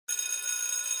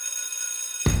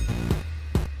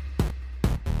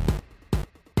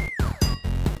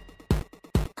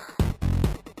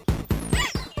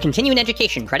Continuing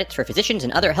education credits for physicians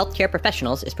and other healthcare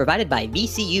professionals is provided by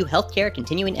VCU Healthcare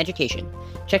Continuing Education.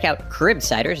 Check out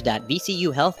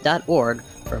cribsiders.vcuhealth.org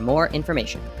for more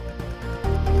information.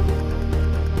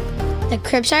 The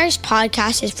Cribsiders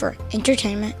podcast is for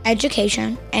entertainment,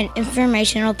 education, and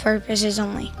informational purposes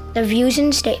only. The views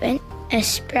and statements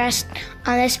expressed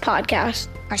on this podcast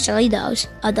are solely those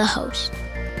of the host.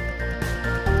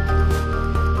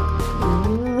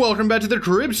 Welcome back to the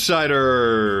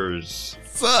Cribsiders.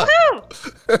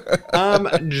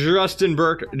 I'm Justin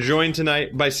Burke, joined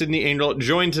tonight by Sydney Angel,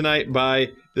 joined tonight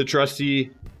by the trusty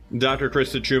Dr.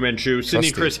 Chris the Truman Chu.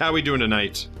 Sydney, Chris, how are we doing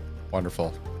tonight?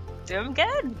 Wonderful. Doing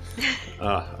good.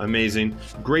 Amazing.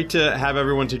 Great to have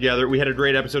everyone together. We had a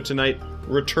great episode tonight.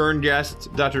 Return guest,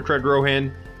 Dr. Craig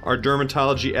Rohan, our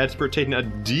dermatology expert, taking a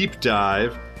deep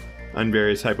dive on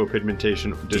various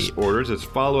hypopigmentation disorders as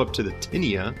follow-up to the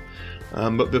tinea.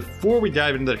 But before we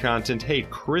dive into the content, hey,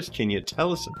 Chris, can you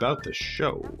tell us about the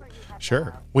show?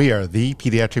 Sure. We are the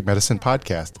Pediatric Medicine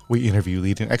Podcast. We interview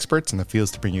leading experts in the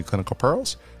fields to bring you clinical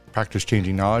pearls,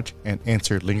 practice-changing knowledge, and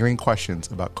answer lingering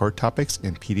questions about core topics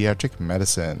in pediatric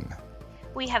medicine.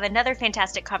 We have another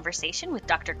fantastic conversation with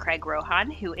Dr. Craig Rohan,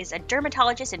 who is a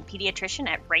dermatologist and pediatrician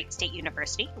at Wright State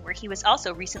University, where he was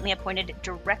also recently appointed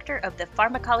director of the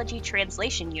Pharmacology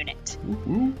Translation Unit.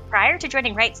 Mm-hmm. Prior to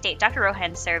joining Wright State, Dr.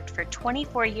 Rohan served for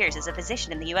 24 years as a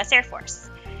physician in the U.S. Air Force.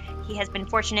 He has been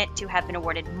fortunate to have been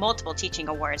awarded multiple teaching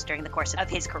awards during the course of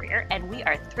his career, and we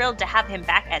are thrilled to have him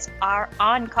back as our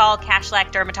on-call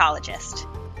Kashlak dermatologist.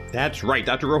 That's right.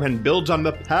 Dr. Rohan builds on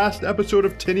the past episode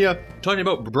of tinea, talking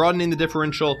about broadening the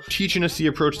differential, teaching us the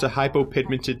approach to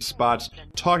hypopigmented spots,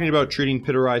 talking about treating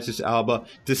pityriasis alba,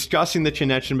 discussing the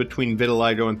connection between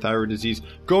vitiligo and thyroid disease,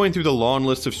 going through the long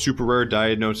list of super rare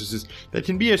diagnoses that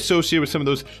can be associated with some of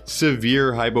those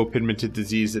severe hypopigmented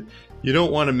disease that you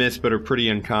don't want to miss but are pretty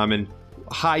uncommon.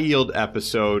 High yield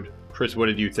episode. Chris, what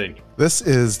did you think? This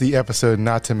is the episode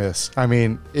not to miss. I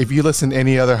mean, if you listen to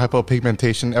any other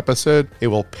hypopigmentation episode, it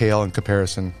will pale in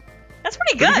comparison. That's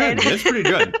pretty good. That's pretty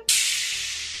good.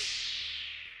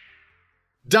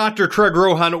 Dr. Craig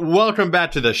Rohan, welcome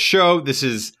back to the show. This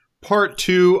is part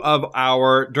 2 of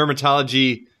our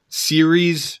dermatology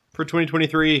series for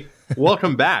 2023.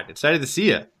 Welcome back. Excited to see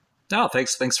you. No,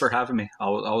 thanks for having me.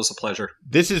 Always a pleasure.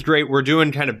 This is great. We're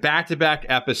doing kind of back-to-back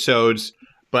episodes.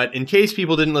 But in case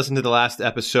people didn't listen to the last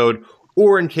episode,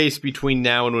 or in case between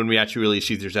now and when we actually release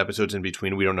these, there's episodes in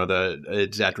between, we don't know the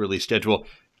exact release schedule.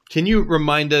 Can you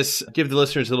remind us, give the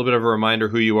listeners a little bit of a reminder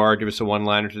who you are, give us a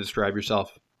one-liner to describe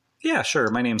yourself? Yeah, sure.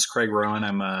 My name's Craig Rohan.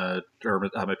 I'm a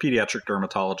pediatric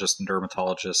dermatologist and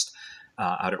dermatologist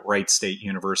out at Wright State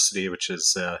University, which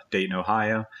is Dayton,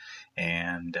 Ohio.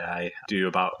 And I do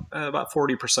about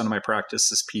 40% of my practice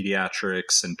is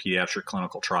pediatrics and pediatric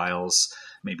clinical trials.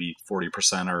 Maybe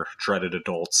 40% are dreaded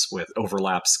adults with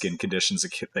overlap skin conditions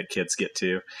that kids get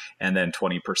to. And then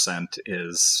 20%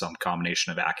 is some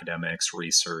combination of academics,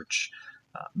 research,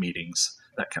 meetings,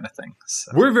 that kind of thing.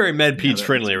 So, we're very MedPeds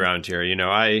friendly around here. You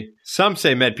know, some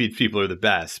say MedPeds people are the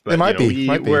best, but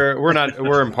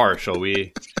we're impartial.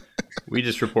 We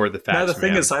just report the facts. Now, the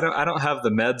thing is, I don't have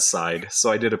the med side. So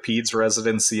I did a peds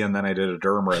residency and then I did a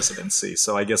derm residency.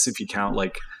 So I guess if you count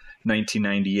like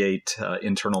 1998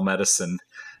 internal medicine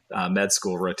med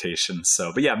school rotation.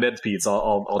 So, but yeah, med peds.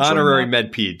 I'll honorary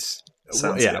med peds.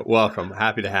 Yeah, good. Welcome.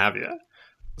 Happy to have you.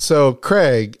 So,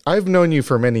 Craig, I've known you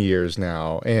for many years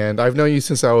now, and I've known you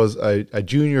since I was a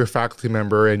junior faculty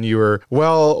member, and you were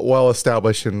well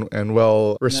established and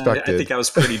well respected. I think I was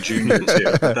pretty junior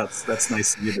too. That's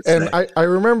nice of you to say. And I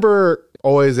remember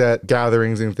always at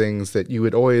gatherings and things that you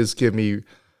would always give me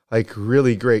like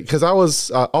really great, because I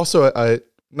was also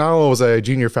not only was I a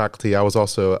junior faculty, I was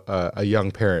also a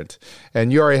young parent.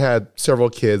 And you already had several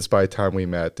kids by the time we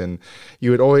met. And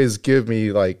you would always give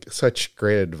me like such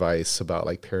great advice about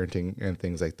like parenting and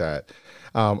things like that.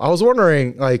 I was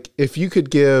wondering, like, if you could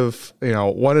give,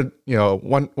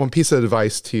 one piece of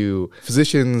advice to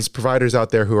physicians, providers out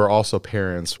there who are also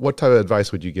parents, what type of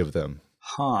advice would you give them?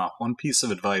 One piece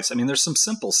of advice. I mean, there's some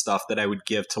simple stuff that I would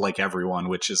give to like everyone,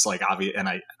 which is like obvious. And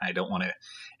I don't want to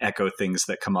echo things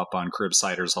that come up on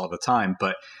Cribsiders all the time,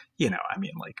 but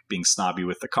like being snobby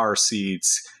with the car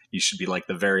seats, you should be like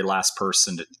the very last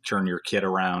person to turn your kid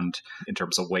around in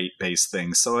terms of weight-based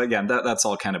things. So again, that's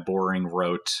all kind of boring,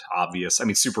 rote, obvious. I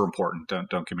mean, super important.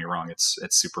 Don't get me wrong. It's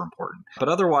super important. But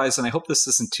otherwise, and I hope this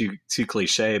isn't too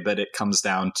cliche, but it comes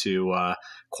down to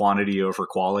quantity over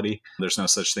quality. There's no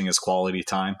such thing as quality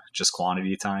time, just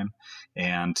quantity time.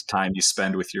 And time you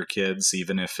spend with your kids,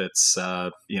 even if it's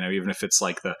like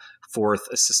the fourth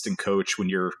assistant coach when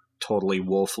you're totally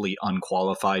woefully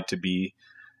unqualified to be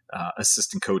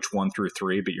assistant coach 1 through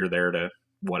 3, but you're there to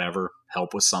whatever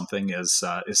help with something is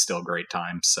still a great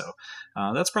time. So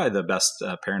that's probably the best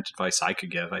parent advice I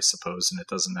could give, I suppose. And it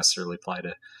doesn't necessarily apply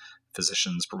to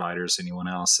physicians, providers, anyone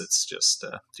else. It's just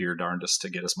do your darndest to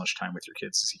get as much time with your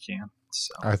kids as you can.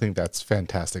 So I think that's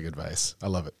fantastic advice. I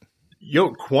love it.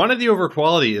 Yo, quantity over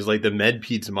quality is like the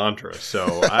MedPeds mantra.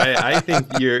 So I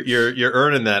think you're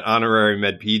earning that honorary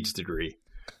MedPeds degree.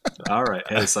 All right.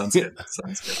 Yeah, sounds good.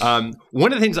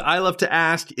 One of the things I love to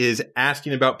ask is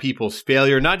asking about people's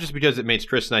failure, not just because it makes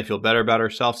Chris and I feel better about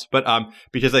ourselves, but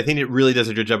because I think it really does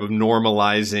a good job of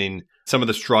normalizing some of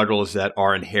the struggles that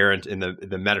are inherent in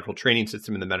the medical training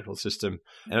system, in the medical system.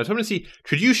 And I was hoping to see,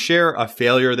 could you share a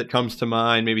failure that comes to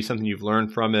mind, maybe something you've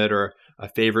learned from it, or a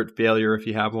favorite failure if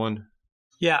you have one?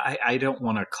 Yeah, I don't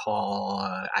want to call,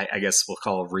 I guess we'll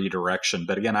call it redirection.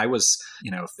 But again, I was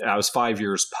 5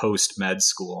 years post med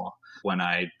school when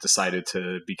I decided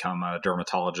to become a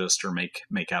dermatologist or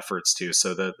make efforts to.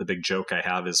 So the big joke I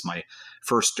have is my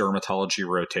first dermatology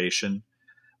rotation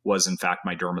was in fact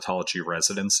my dermatology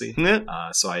residency.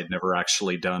 So I had never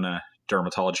actually done a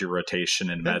dermatology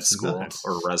rotation in med school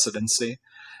or residency.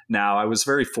 Now, I was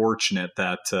very fortunate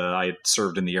that I had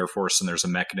served in the Air Force, and there's a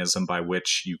mechanism by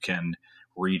which you can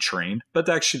retrain. But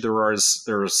actually,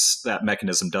 there's that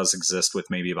mechanism does exist with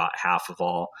maybe about half of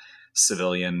all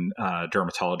civilian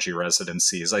dermatology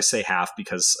residencies. I say half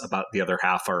because about the other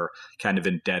half are kind of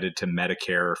indebted to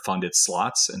Medicare funded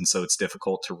slots. And so it's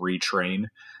difficult to retrain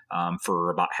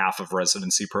for about half of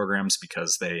residency programs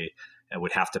because they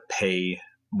would have to pay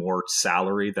more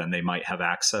salary than they might have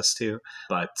access to.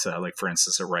 But like, for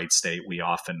instance, at Wright State, we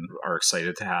often are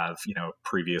excited to have,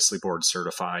 previously board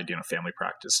certified, family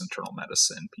practice, internal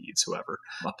medicine, peds, whoever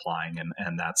applying.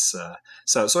 And that's,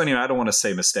 so anyway, I don't want to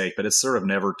say mistake, but it's sort of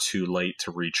never too late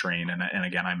to retrain. And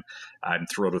again, I'm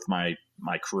thrilled with my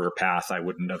career path. I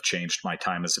wouldn't have changed my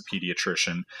time as a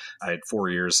pediatrician. I had 4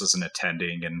 years as an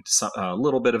attending, and a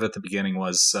little bit of it at the beginning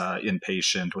was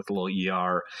inpatient with a little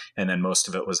ER, and then most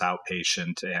of it was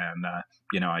outpatient. And,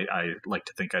 I like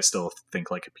to think I still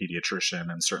think like a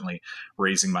pediatrician, and certainly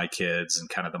raising my kids and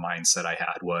kind of the mindset I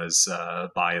had was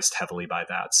biased heavily by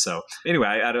that. So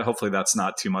anyway, hopefully that's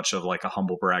not too much of like a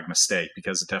humble brag mistake,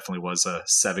 because it definitely was a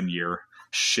 7-year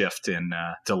shift in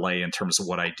delay in terms of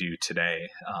what I do today.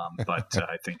 But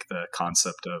I think the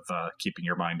concept of keeping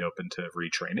your mind open to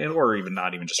retrain, or even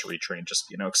not even just retrain, just,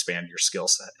 expand your skill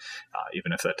set,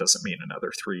 even if that doesn't mean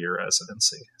another 3-year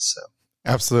residency. So.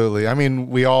 Absolutely. I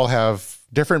mean, we all have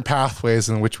different pathways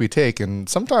in which we take, and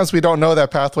sometimes we don't know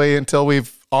that pathway until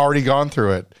we've already gone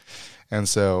through it. And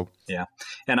so, yeah.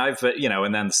 And I've,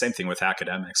 and then the same thing with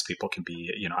academics. People can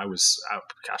be, I was out,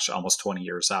 almost 20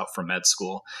 years out from med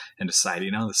school and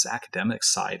decided, this academic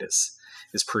side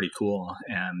is pretty cool,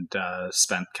 and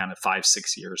spent kind of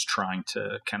 5-6 years trying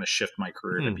to kind of shift my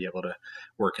career to be able to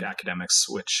work in academics,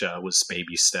 which was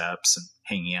baby steps and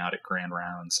hanging out at grand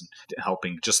rounds and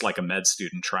helping, just like a med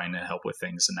student, trying to help with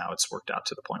things. And now it's worked out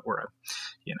to the point where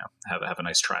I have a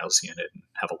nice trials unit and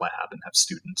have a lab and have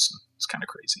students, and it's kind of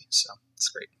crazy. So it's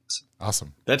great.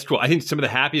 Awesome. That's cool. I think some of the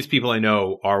happiest people I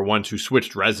know are ones who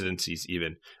switched residencies.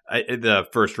 Even the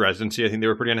first residency, I think they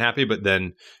were pretty unhappy, but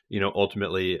then,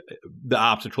 ultimately the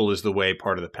obstacle is the way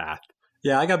part of the path.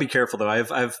 Yeah, I got to be careful, though. I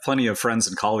have plenty of friends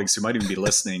and colleagues who might even be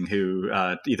listening who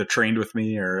either trained with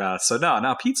me or so.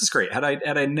 No, Pete's is great. Had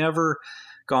I never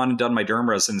gone and done my derm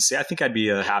residency, I think I'd be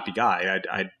a happy guy.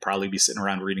 I'd probably be sitting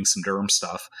around reading some derm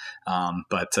stuff.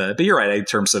 But you're right, in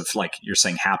terms of like you're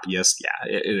saying happiest.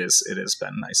 Yeah, it has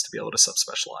been nice to be able to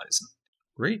subspecialize.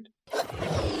 Great.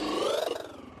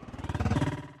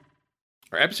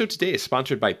 Our episode today is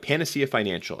sponsored by Panacea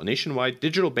Financial, a nationwide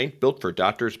digital bank built for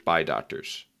doctors by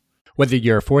doctors. Whether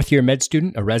you're a fourth-year med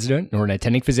student, a resident, or an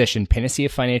attending physician, Panacea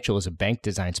Financial is a bank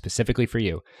designed specifically for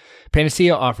you.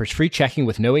 Panacea offers free checking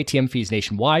with no ATM fees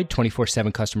nationwide,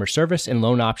 24/7 customer service, and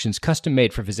loan options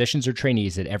custom-made for physicians or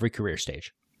trainees at every career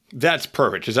stage. That's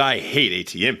perfect, because I hate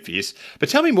ATM fees. But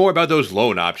tell me more about those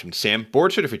loan options, Sam.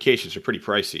 Board certifications are pretty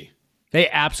pricey. They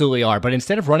absolutely are, but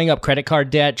instead of running up credit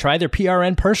card debt, try their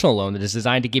PRN personal loan that is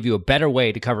designed to give you a better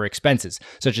way to cover expenses,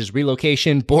 such as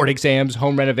relocation, board exams,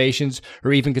 home renovations,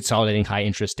 or even consolidating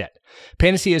high-interest debt.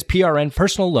 Panacea's PRN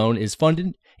personal loan is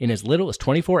funded in as little as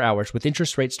 24 hours with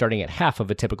interest rates starting at half of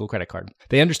a typical credit card.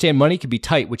 They understand money can be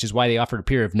tight, which is why they offer a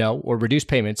period of no or reduced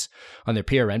payments on their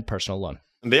PRN personal loan.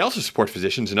 They also support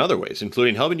physicians in other ways,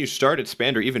 including helping you start,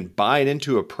 expand, or even buy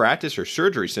into a practice or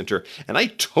surgery center. And I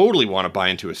totally want to buy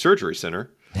into a surgery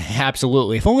center.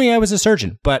 Absolutely. If only I was a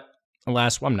surgeon, but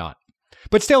alas, I'm not.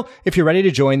 But still, if you're ready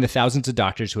to join the thousands of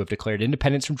doctors who have declared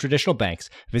independence from traditional banks,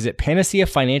 visit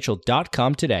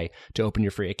panaceafinancial.com today to open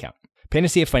your free account.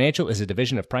 Panacea Financial is a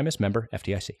division of Primus, member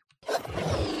FDIC.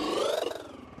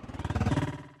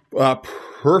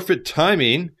 Perfect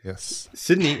timing. Yes.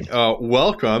 Sydney,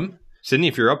 welcome. Sydney,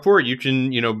 if you're up for it, you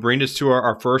can, bring us to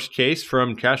our first case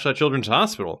from Cashlat Children's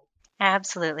Hospital.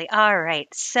 Absolutely. All right.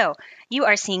 So you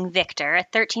are seeing Victor, a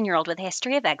 13-year-old with a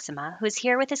history of eczema, who is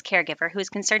here with his caregiver who is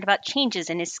concerned about changes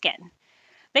in his skin.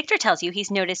 Victor tells you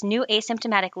he's noticed new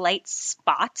asymptomatic light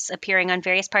spots appearing on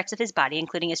various parts of his body,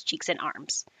 including his cheeks and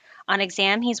arms. On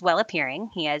exam, he's well appearing.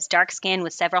 He has dark skin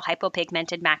with several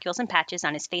hypopigmented macules and patches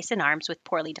on his face and arms with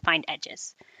poorly defined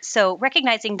edges. So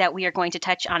recognizing that we are going to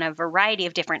touch on a variety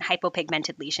of different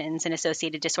hypopigmented lesions and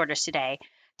associated disorders today,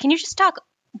 can you just talk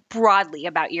broadly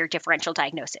about your differential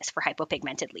diagnosis for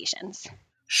hypopigmented lesions?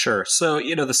 Sure. So,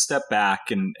 the step back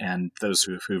and those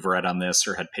who've read on this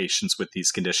or had patients with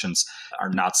these conditions are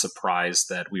not surprised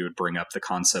that we would bring up the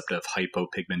concept of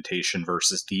hypopigmentation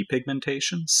versus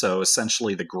depigmentation. So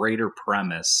essentially the greater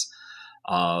premise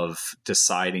of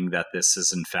deciding that this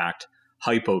is in fact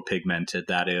hypopigmented,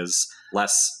 that is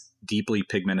less deeply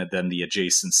pigmented than the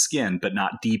adjacent skin, but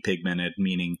not depigmented,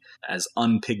 meaning as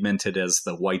unpigmented as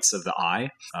the whites of the eye.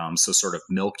 So sort of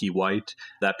milky white,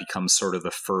 that becomes sort of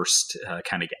the first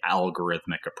kind of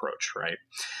algorithmic approach, right?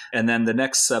 And then the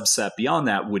next subset beyond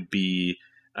that would be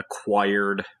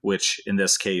acquired, which in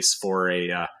this case for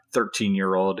a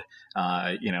 13-year-old,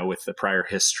 with the prior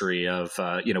history of,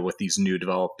 with these new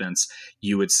developments,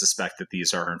 you would suspect that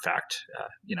these are in fact,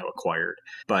 acquired.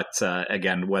 But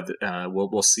again, whether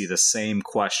we'll see the same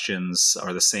questions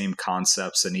or the same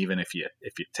concepts, and even if you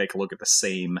take a look at the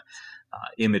same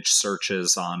image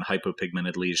searches on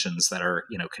hypopigmented lesions that are,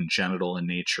 congenital in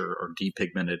nature, or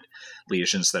depigmented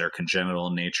lesions that are congenital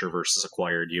in nature versus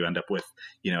acquired, you end up with,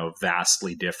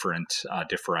 vastly different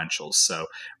differentials. So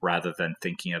rather than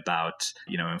thinking about,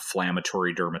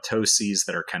 inflammatory dermatoses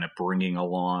that are kind of bringing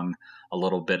along a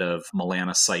little bit of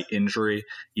melanocyte injury,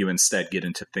 you instead get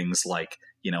into things like,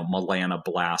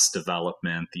 melanoblast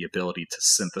development, the ability to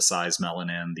synthesize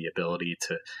melanin, the ability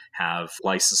to have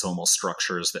lysosomal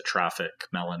structures that traffic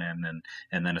melanin,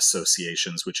 and then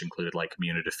associations, which include like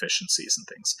immunodeficiencies and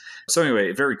things. So anyway,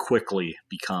 it very quickly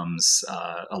becomes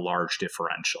a large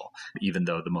differential, even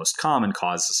though the most common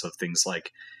causes of things like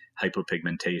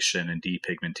hypopigmentation and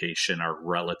depigmentation are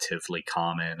relatively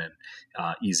common and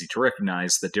easy to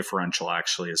recognize. The differential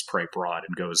actually is quite broad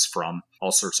and goes from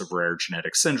all sorts of rare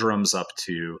genetic syndromes up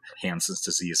to Hansen's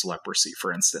disease, leprosy,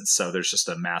 for instance. So there's just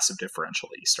a massive differential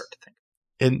that you start to think.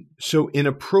 And so in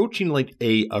approaching like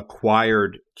a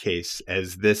acquired case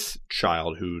as this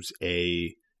child who's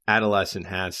a adolescent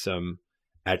has some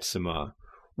eczema,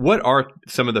 what are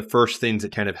some of the first things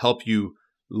that kind of help you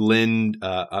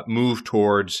move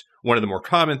towards one of the more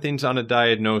common things on a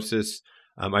diagnosis?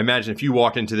 I imagine if you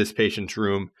walked into this patient's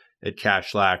room at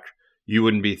Cashlat, you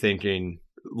wouldn't be thinking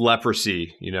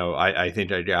leprosy, I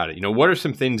think I got it. What are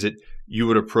some things that you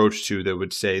would approach to that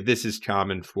would say this is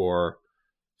common for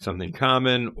something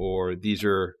common, or these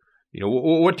are,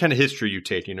 what kind of history are you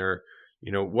taking, or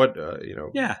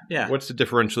what's the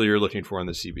differential you're looking for on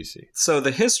the CBC? So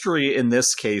the history in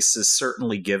this case is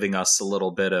certainly giving us a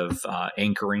little bit of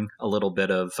anchoring, a little bit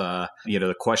of,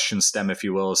 the question stem, if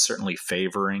you will, is certainly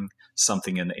favoring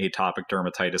something in the atopic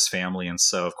dermatitis family. And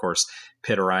so, of course,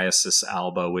 pityriasis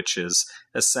alba, which is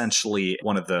essentially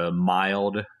one of the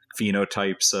mild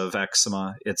phenotypes of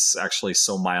eczema. It's actually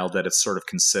so mild that it's sort of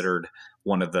considered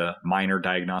one of the minor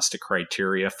diagnostic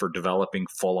criteria for developing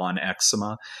full-on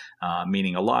eczema,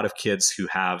 meaning a lot of kids who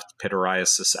have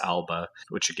pityriasis alba,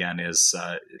 which again is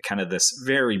kind of this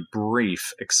very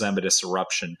brief eczematous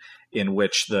eruption in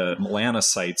which the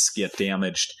melanocytes get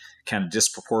damaged kind of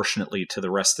disproportionately to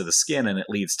the rest of the skin, and it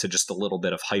leads to just a little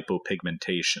bit of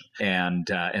hypopigmentation.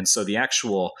 And so the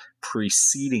actual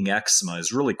preceding eczema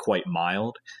is really quite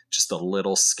mild, just a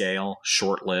little scale,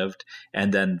 short-lived,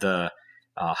 and then the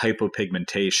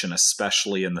hypopigmentation,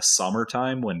 especially in the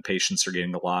summertime when patients are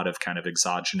getting a lot of kind of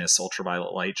exogenous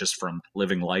ultraviolet light just from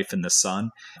living life in the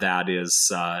sun. That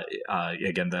is,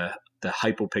 again, the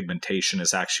hypopigmentation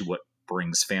is actually what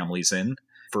brings families in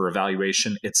for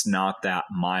evaluation. It's not that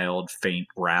mild, faint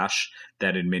rash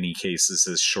that in many cases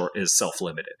is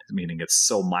self-limited, meaning it's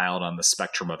so mild on the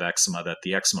spectrum of eczema that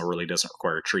the eczema really doesn't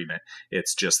require treatment.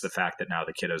 It's just the fact that now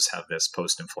the kiddos have this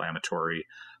post-inflammatory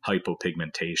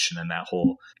hypopigmentation, and that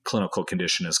whole clinical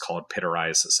condition is called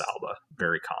pityriasis alba,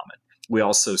 very common. We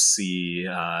also see,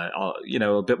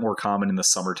 a bit more common in the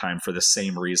summertime for the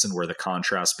same reason, where the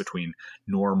contrast between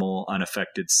normal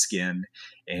unaffected skin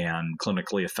and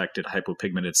clinically affected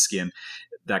hypopigmented skin,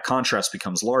 that contrast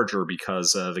becomes larger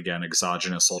because of, again,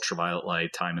 exogenous ultraviolet light,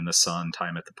 time in the sun,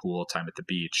 time at the pool, time at the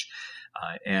beach.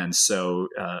 And so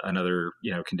another,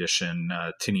 condition,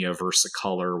 tinea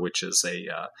versicolor, which is a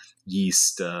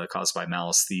yeast caused by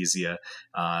malesthesia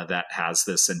that has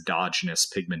this endogenous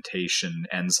pigmentation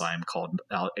enzyme called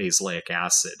azelaic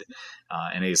acid.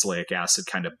 And azelaic acid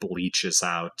kind of bleaches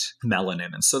out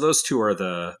melanin. And so those two are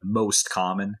the most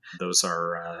common. Those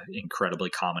are incredibly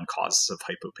common causes of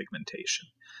hypopigmentation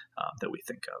that we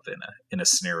think of in a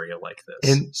scenario like this.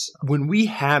 And when we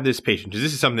have this patient, because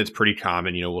this is something that's pretty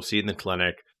common, we'll see it in the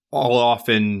clinic. All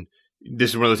often, this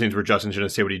is one of those things where Justin's going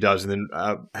to say what he does and then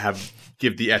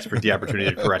give the expert the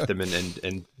opportunity to correct them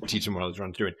and teach them what those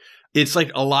runs doing. It's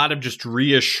like a lot of just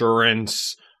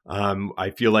reassurance.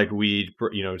 I feel like we,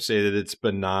 say that it's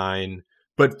benign,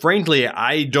 but frankly,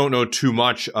 I don't know too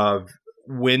much of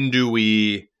when do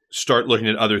we start looking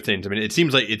at other things. I mean, it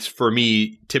seems like it's, for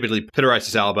me, typically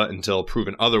pityriasis alba until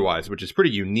proven otherwise, which is pretty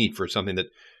unique for something that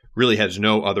really has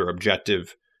no other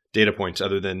objective data points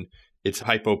other than it's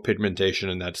hypopigmentation,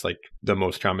 and that's like the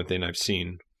most common thing I've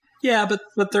seen. Yeah,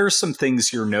 but there are some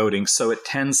things you're noting. So it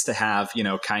tends to have,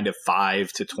 kind of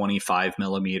 5 to 25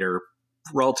 millimeter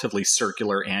relatively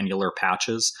circular annular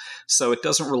patches. So it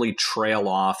doesn't really trail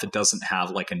off. It doesn't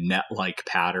have like a net-like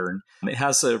pattern. It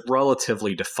has a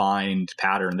relatively defined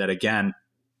pattern that, again,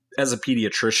 as a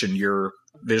pediatrician, your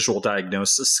visual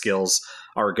diagnosis skills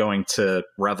are going to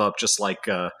rev up just like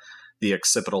the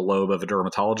occipital lobe of a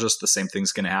dermatologist. The same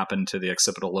thing's going to happen to the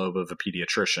occipital lobe of a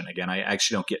pediotrician. Again, I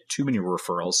actually don't get too many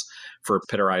referrals for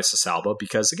pityriasis alba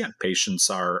because, again, patients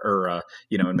are,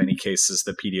 in many cases,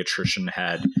 the pediatrician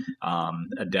had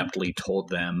adeptly told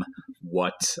them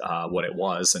what it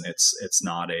was, and it's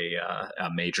not a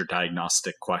major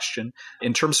diagnostic question.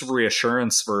 In terms of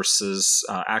reassurance versus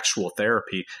actual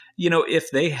therapy,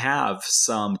 if they have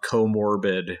some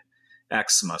comorbid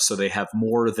eczema, so they have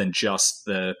more than just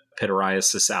the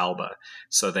pityriasis alba.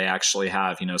 So they actually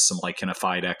have, some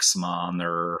lichenified eczema on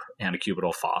their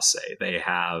antecubital fossae. They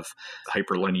have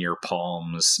hyperlinear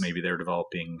palms. Maybe they're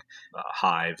developing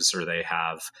hives, or they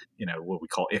have, what we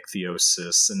call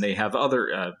ichthyosis, and they have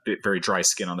other very dry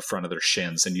skin on the front of their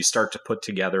shins. And you start to put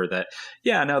together that,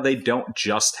 they don't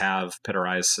just have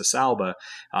pityriasis alba.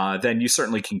 Then you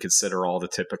certainly can consider all the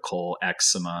typical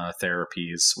eczema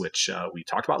therapies, which we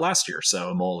talked about last year.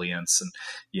 So emollients and,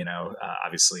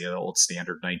 obviously the old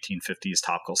standard 1950s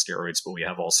topical steroids, but we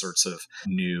have all sorts of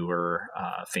newer,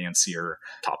 fancier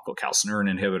topical calcineurin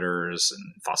inhibitors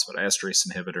and phosphodiesterase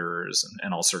inhibitors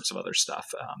and all sorts of other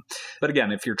stuff. But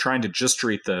again, if you're trying to just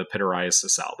treat the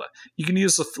pityriasis alba, you can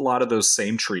use a lot of those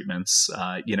same treatments.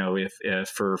 If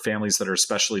for families that are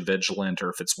especially vigilant or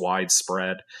if it's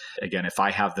widespread, again, if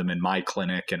I have them in my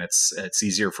clinic and it's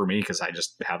easier for me because I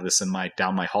just have this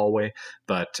down my hallway,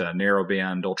 but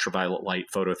narrowband ultraviolet light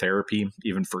phototherapy,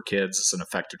 even for kids, it's an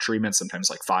effective treatment, sometimes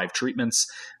like 5 treatments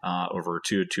over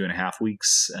 2.5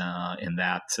 weeks. And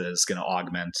that is going to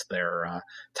augment their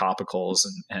topicals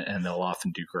and they'll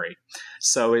often do great.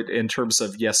 So in terms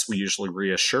of, yes, we usually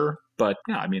reassure, but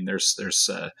there's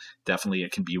definitely,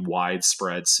 it can be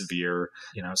widespread, severe.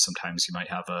 Sometimes you might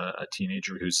have a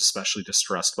teenager who's especially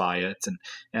distressed by it.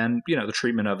 And the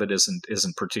treatment of it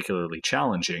isn't particularly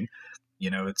challenging.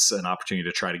 It's an opportunity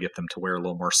to try to get them to wear a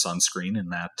little more sunscreen.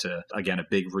 And that, again, a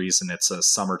big reason it's a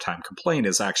summertime complaint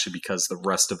is actually because the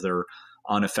rest of their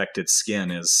unaffected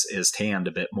skin is tanned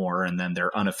a bit more. And then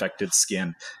their unaffected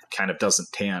skin kind of doesn't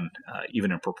tan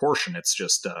even in proportion. It's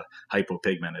just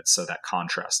hypopigmented. So that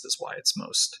contrast is why it's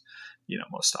most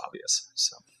obvious.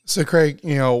 So Craig,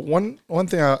 one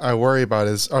thing I worry about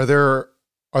is, are there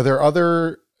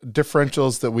other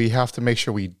differentials that we have to make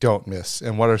sure we don't miss,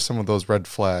 and what are some of those red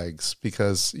flags?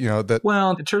 Because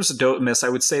well, in terms of don't miss, I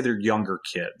would say they're younger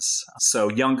kids. So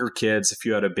younger kids, if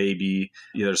you had a baby,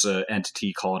 there's an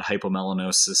entity called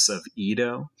hypomelanosis of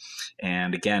Ito,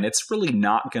 and again, it's really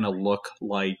not going to look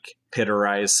like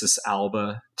pityriasis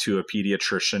alba to a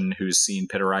pediatrician who's seen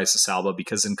pityriasis alba,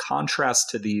 because in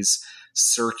contrast to these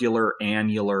circular,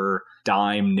 annular,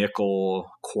 dime, nickel,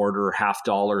 quarter,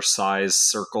 $50 size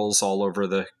circles all over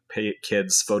the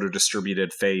kid's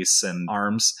photodistributed face and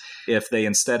arms, if they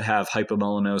instead have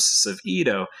hypomelanosis of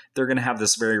Ito, they're going to have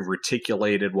this very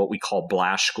reticulated, what we call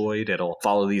blascoid. It'll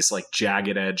follow these like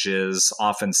jagged edges,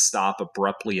 often stop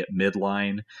abruptly at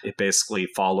midline. It basically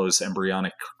follows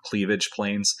embryonic cleavage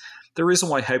planes. The reason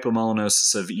why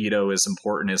hypomelanosis of Ito is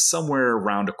important is somewhere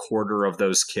around a quarter of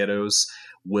those kiddos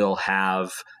will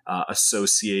have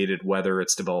associated, whether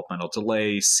it's developmental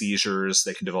delay, seizures,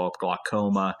 they can develop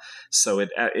glaucoma. So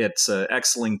it's an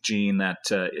X-linked gene that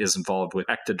is involved with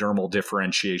ectodermal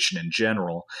differentiation in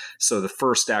general. So the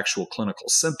first actual clinical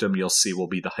symptom you'll see will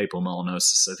be the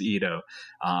hypomelanosis of Ito,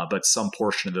 but some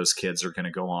portion of those kids are going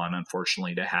to go on,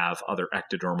 unfortunately, to have other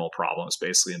ectodermal problems,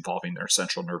 basically involving their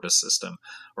central nervous system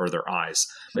or their eyes.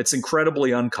 It's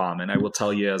incredibly uncommon. I will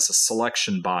tell you, as a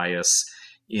selection bias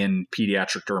in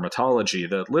pediatric dermatology,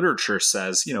 the literature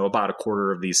says, about a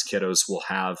quarter of these kiddos will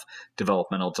have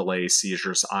developmental delay,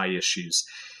 seizures, eye issues.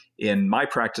 In my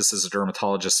practice as a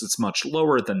dermatologist, it's much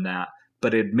lower than that.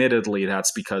 But admittedly,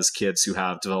 that's because kids who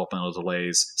have developmental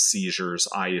delays, seizures,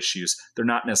 eye issues, they're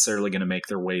not necessarily going to make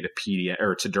their way to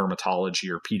dermatology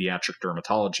or pediatric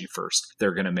dermatology first.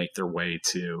 They're going to make their way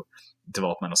to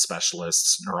developmental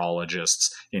specialists,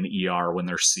 neurologists in ER when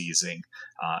they're seizing,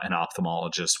 an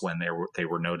ophthalmologist when they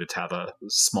were noted to have a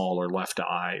smaller left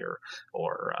eye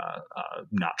or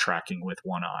not tracking with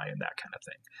one eye and that kind of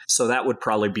thing. So that would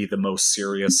probably be the most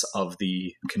serious of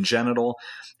the congenital.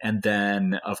 And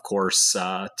then, of course,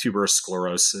 tuberous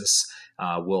sclerosis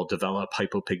will develop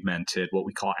hypopigmented, what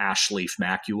we call ash leaf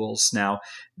macules. Now,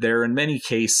 they're in many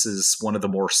cases one of the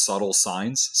more subtle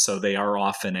signs. So they are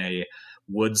often a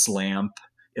Woods lamp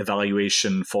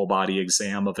evaluation full body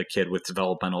exam of a kid with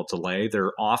developmental delay.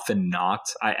 They're often not.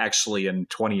 I actually, in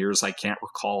 20 years, I can't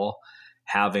recall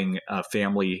having a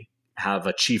family have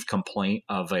a chief complaint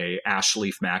of a ash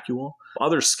leaf macule.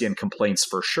 Other skin complaints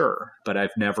for sure, but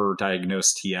I've never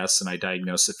diagnosed TS, and I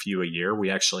diagnose a few a year. We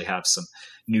actually have some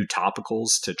new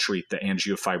topicals to treat the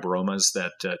angiofibromas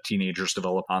that teenagers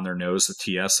develop on their nose with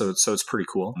TS. So it's pretty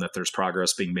cool that there's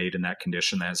progress being made in that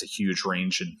condition that has a huge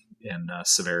range in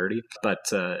severity.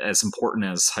 But as important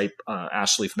as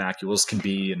ash leaf macules can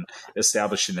be in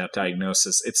establishing that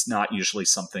diagnosis, it's not usually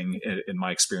something, in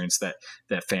my experience, that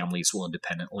families will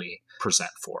independently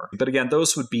present for. But again,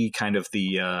 those would be kind of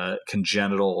the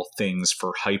congenital things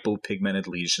for hypopigmented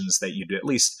lesions that you'd at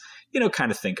least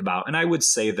kind of think about. And I would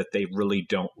say that they really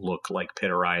don't look like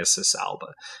pityriasis alba.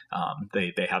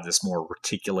 They have this more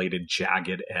reticulated,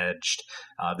 jagged edged.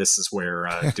 This is where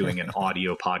doing an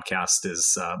audio podcast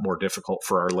is more difficult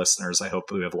for our listeners. I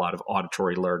hope we have a lot of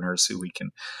auditory learners who we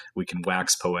can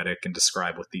wax poetic and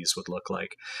describe what these would look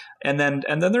like. And then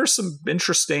there's some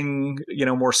interesting,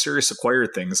 more serious acquired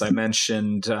things. I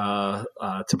mentioned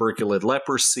tuberculous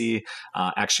leprosy,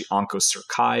 actually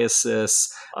onchocerciasis,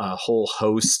 a whole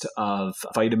host of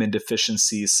vitamin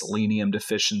deficiency, selenium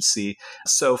deficiency.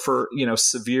 So for,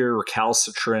 severe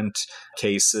recalcitrant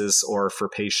cases, or for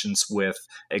patients with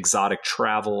exotic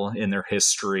travel in their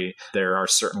history, there are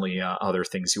certainly other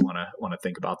things you want to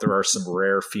think about. There are some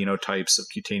rare phenotypes of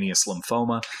cutaneous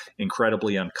lymphoma,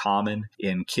 incredibly uncommon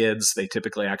in kids. They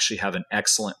typically actually have an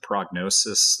excellent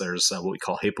prognosis. There's what we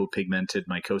call hypopigmented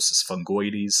mycosis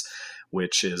fungoides,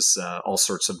 which is all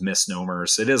sorts of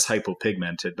misnomers. It is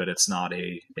hypopigmented, but it's not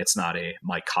a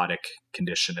mycotic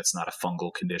condition. It's not a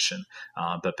fungal condition.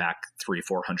 But back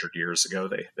 300-400 years ago,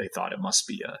 they thought it must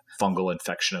be a fungal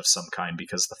infection of some kind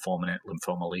because the fulminant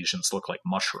lymphoma lesions look like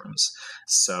mushrooms.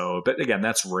 So, but again,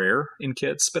 that's rare in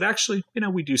kids. But actually,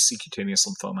 we do see cutaneous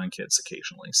lymphoma in kids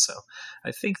occasionally. So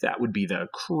I think that would be the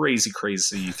crazy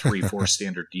 3-4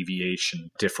 standard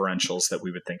deviation differentials that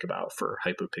we would think about for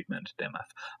hypopigmented MF.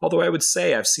 Although I would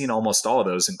say I've seen almost all of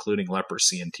those, including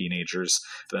leprosy in teenagers.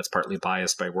 That's partly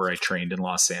biased by where I trained in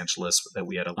Los Angeles, that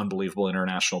we had an unbelievable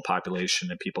international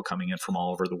population and people coming in from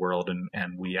all over the world.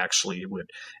 And we actually would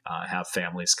have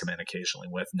families come in occasionally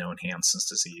with known Hansen's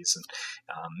disease. And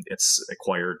it's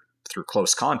acquired through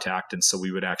close contact. And so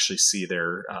we would actually see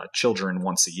their children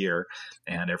once a year.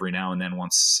 And every now and then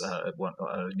once, a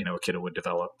kiddo would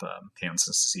develop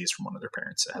Hansen's disease from one of their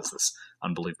parents. It has this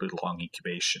unbelievably long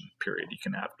incubation period. You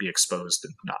can be exposed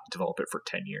and not develop it for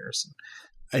 10 years.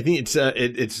 I think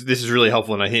this is really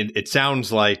helpful. And I think it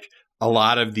sounds like a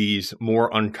lot of these more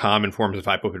uncommon forms of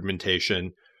hypopigmentation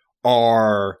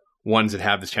are ones that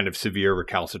have this kind of severe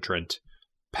recalcitrant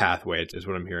pathway, is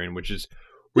what I'm hearing, which is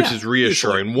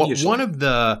reassuring. Usually. One of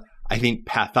the, I think,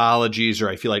 pathologies, or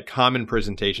I feel like common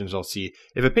presentations I'll see,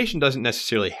 if a patient doesn't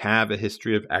necessarily have a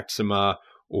history of eczema,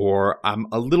 or I'm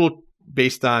a little,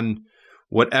 based on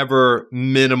whatever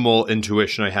minimal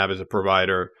intuition I have as a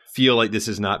provider, feel like this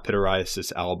is not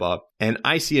pityriasis alba, and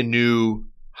I see a new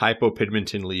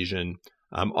hypopigmented lesion,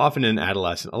 often in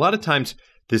adolescent. A lot of times,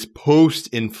 this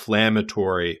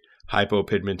post-inflammatory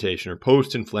hypopigmentation or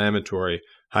post-inflammatory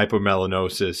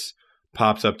hypomelanosis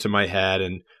pops up to my head,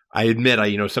 and I admit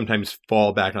I sometimes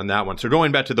fall back on that one. So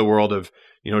going back to the world of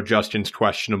Justin's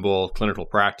questionable clinical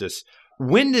practice,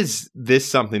 when is this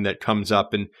something that comes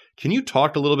up? And can you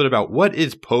talk a little bit about what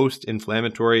is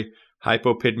post-inflammatory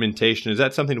hypopigmentation? Is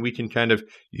that something we can kind of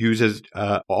use as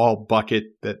all bucket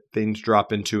that things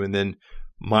drop into and then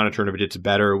monitor, and if it gets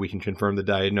better, we can confirm the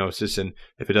diagnosis, and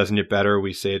if it doesn't get better,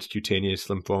 we say it's cutaneous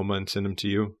lymphoma and send them to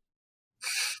you?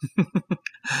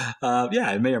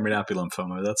 Yeah, it may or may not be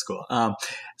lymphoma. That's cool.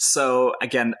 So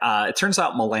again, it turns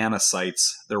out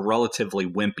melanocytes, they're relatively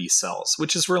wimpy cells,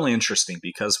 which is really interesting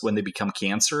because when they become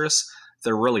cancerous,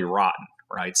 they're really rotten,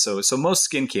 right? So most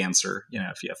skin cancer,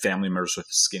 if you have family members with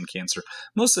skin cancer,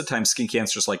 most of the time skin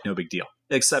cancer is like no big deal,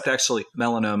 except actually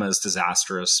melanoma is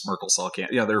disastrous, Merkel cell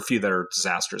cancer. There are a few that are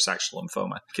disastrous. Actually,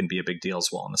 lymphoma can be a big deal as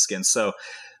well in the skin.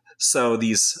 So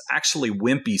these actually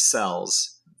wimpy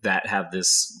cells that have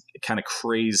this kind of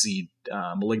crazy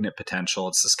malignant potential.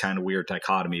 It's this kind of weird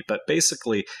dichotomy. But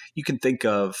basically, you can think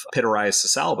of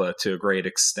pityriasis alba to a great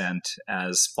extent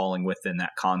as falling within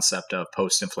that concept of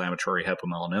post-inflammatory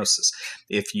hypomelanosis.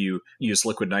 If you use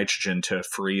liquid nitrogen to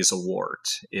freeze a wart,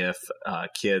 if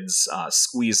kids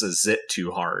squeeze a zit too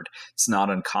hard, it's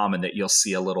not uncommon that you'll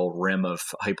see a little rim of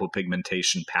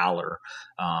hypopigmentation pallor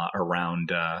around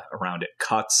it.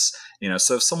 Cuts,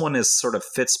 so if someone is sort of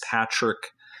Fitzpatrick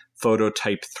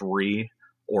phototype 3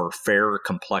 or fair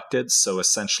complected, so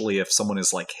essentially if someone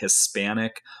is like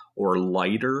Hispanic or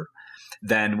lighter,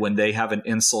 then when they have an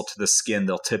insult to the skin,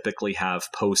 they'll typically have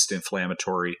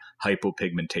post-inflammatory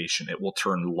hypopigmentation. It will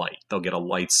turn light. They'll get a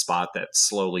light spot that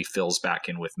slowly fills back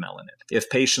in with melanin.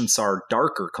 If patients are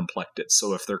darker complected,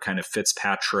 so if they're kind of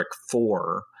Fitzpatrick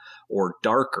 4 or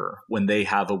darker, when they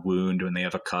have a wound, when they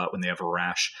have a cut, when they have a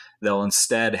rash, they'll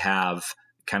instead have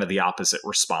kind of the opposite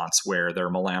response where their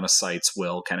melanocytes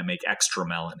will kind of make extra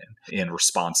melanin in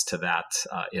response to that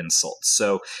insult.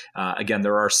 So again,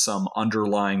 there are some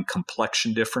underlying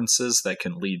complexion differences that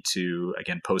can lead to,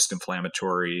 again,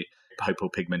 post-inflammatory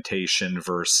hypopigmentation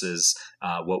versus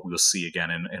what we'll see again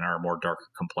in our more darker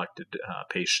complected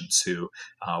patients who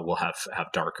will have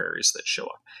dark areas that show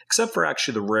up, except for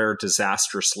actually the rare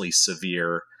disastrously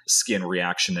severe skin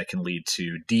reaction that can lead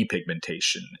to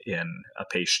depigmentation in a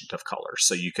patient of color.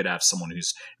 So you could have someone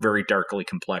who's very darkly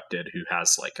complected who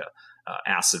has like a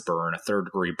acid burn, a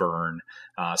third-degree burn,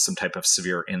 some type of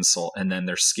severe insult, and then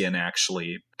their skin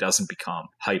actually doesn't become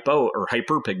hypo or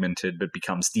hyperpigmented, but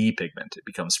becomes depigmented,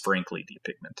 becomes frankly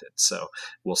depigmented. So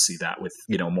we'll see that with,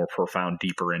 more profound,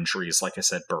 deeper injuries. Like I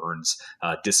said, burns,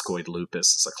 discoid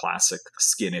lupus is a classic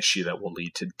skin issue that will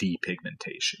lead to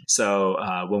depigmentation. So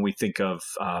when we think of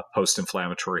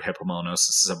post-inflammatory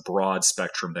hypomelanosis, is a broad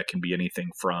spectrum that can be anything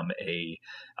from a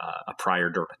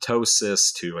prior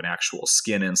dermatosis to an actual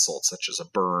skin insult, such as a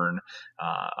burn,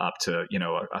 up to,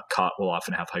 a cut will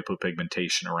often have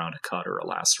hypopigmentation around a cut or a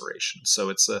laceration. So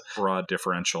it's a broad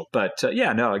differential. But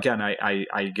again,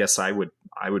 I guess I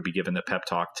would be giving the pep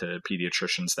talk to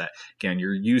pediatricians that, again,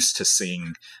 you're used to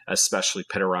seeing especially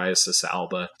pityriasis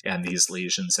alba and these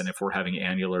lesions. And if we're having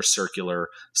annular circular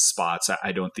spots,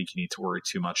 I don't think you need to worry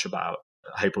too much about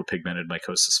hypopigmented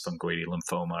mycosis fungoides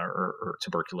lymphoma or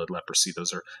tuberculous leprosy.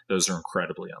 Those are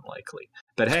incredibly unlikely.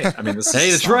 But hey, I mean, this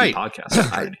is that's right.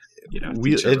 Podcast.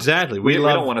 Exactly. We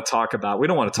don't want to talk about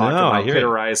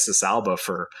pityriasis alba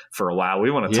for a while. We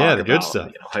want to talk the about good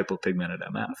stuff. Hypopigmented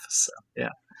MF. So yeah,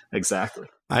 exactly.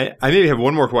 I maybe have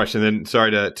one more question. Then sorry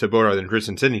to Bodar, then Chris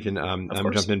and Sydney can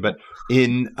jump in. But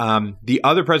in the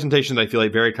other presentations, I feel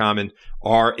like very common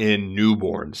are in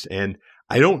newborns, and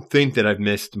I don't think that I've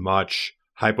missed much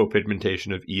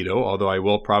hypopigmentation of Edo, although I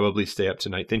will probably stay up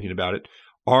tonight thinking about it.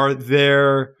 Are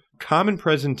there common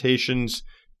presentations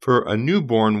for a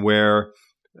newborn where,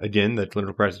 again, the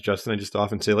clinical practice Justin, I just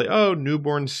often say like, oh,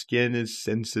 newborn skin is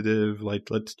sensitive, like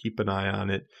let's keep an eye on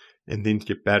it and things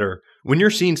get better. When you're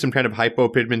seeing some kind of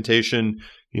hypopigmentation,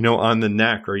 on the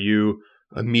neck, are you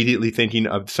immediately thinking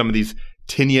of some of these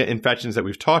tinea infections that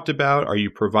we've talked about? Are you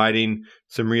providing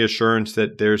some reassurance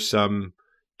that there's some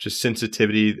just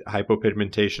sensitivity,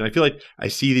 hypopigmentation? I feel like I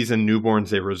see these in newborns,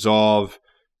 they resolve,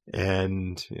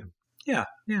 and Yeah.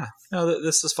 No,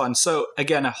 this is fun. So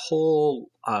again,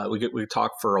 we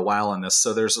talked for a while on this.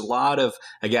 So there's a lot of,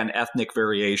 again, ethnic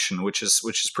variation, which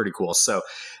is pretty cool. So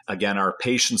again, our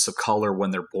patients of color, when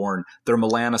they're born, their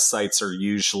melanocytes are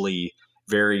usually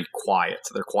very quiet.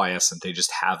 They're quiescent. They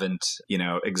just haven't,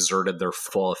 exerted their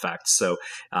full effect. So,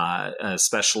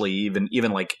 especially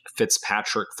even like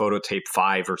Fitzpatrick phototype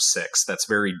 5 or 6, that's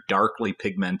very darkly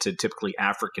pigmented, typically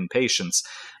African patients.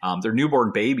 Their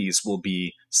newborn babies will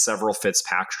be several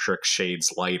Fitzpatrick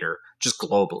shades lighter, just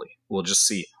globally. We'll just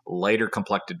see lighter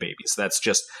complected babies. That's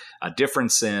just a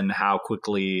difference in how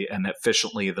quickly and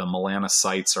efficiently the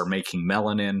melanocytes are making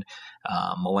melanin.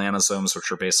 melanosomes,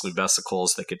 which are basically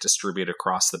vesicles that get distributed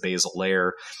across the basal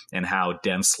layer, and how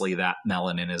densely that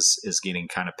melanin is getting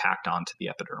kind of packed onto the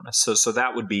epidermis. So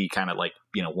that would be kind of like,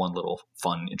 one little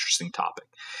fun, interesting topic.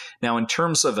 Now, in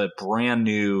terms of a brand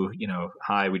new,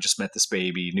 hi, we just met this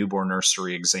baby, newborn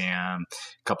nursery exam,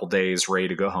 a couple days, ready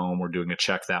to go home. We're doing a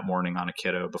check that morning on a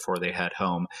kiddo before they head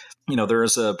home. There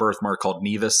is a birthmark called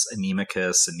nevus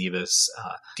anemicus and nevus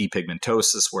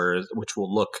depigmentosus, which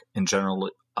will look in general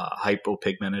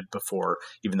hypopigmented before,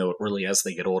 even though it really, as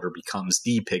they get older, becomes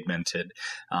depigmented.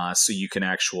 So you can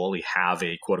actually have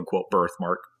a quote unquote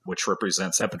birthmark, which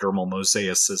represents epidermal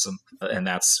mosaicism. And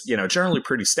that's, generally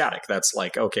pretty static. That's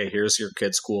like, okay, here's your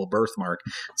kid's cool birthmark.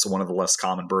 So one of the less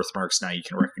common birthmarks. Now you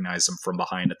can recognize them from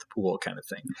behind at the pool kind of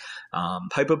thing.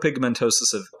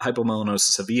 Hypopigmentosis of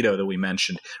hypomelanosis of Ito that we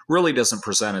mentioned really doesn't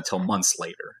present until months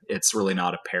later. It's really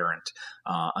not apparent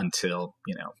until,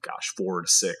 4 to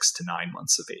 6 to 9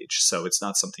 months of age. So it's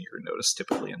not something you're going to notice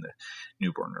typically in the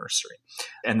newborn nursery.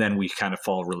 And then we kind of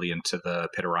fall really into the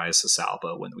pityriasis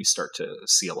alba when we start to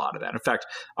see a lot of that. In fact,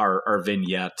 our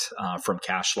vignette from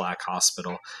Kashlak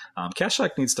Hospital,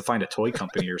 Kashlak needs to find a toy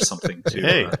company or something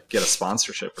to get a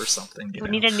sponsorship or something. We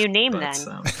need a new name then.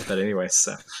 But anyway,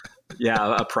 so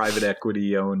yeah, a private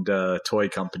equity owned toy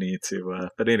company to.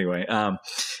 But anyway,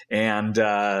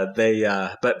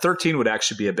 but 13 would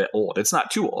actually be a bit old. It's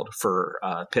not too old for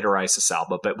pityriasis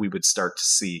alba, but we would start to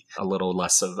see a little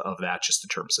less of that just in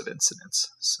terms of incidence.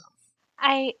 So.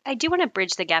 I do want to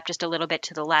bridge the gap just a little bit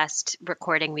to the last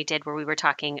recording we did where we were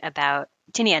talking about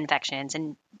tinea infections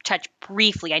and touch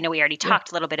briefly. I know we already talked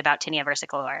a little bit about tinea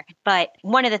versicolor, but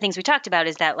one of the things we talked about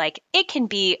is that it can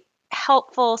be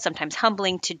helpful, sometimes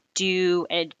humbling to do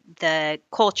the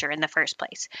culture in the first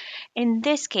place. In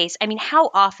this case,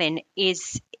 how often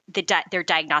is their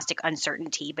diagnostic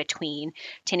uncertainty between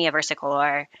tinea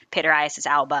versicolor, pityriasis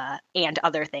alba, and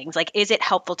other things? Is it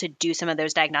helpful to do some of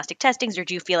those diagnostic testings, or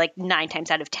do you feel like 9 times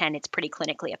out of 10 it's pretty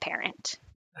clinically apparent?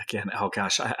 Again, oh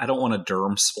gosh, I don't want to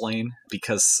derm-splain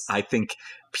because I think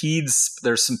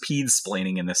there's some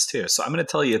peds-splaining in this too. So I'm going to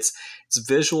tell you it's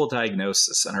visual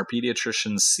diagnosis, and our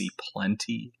pediatricians see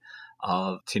plenty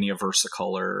of tinea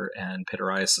versicolor and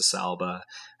pityriasis alba,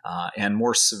 and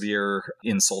more severe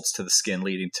insults to the skin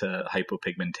leading to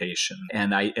hypopigmentation,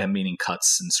 and I am meaning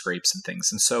cuts and scrapes and things.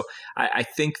 And so I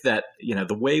think that,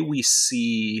 the way we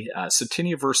see, so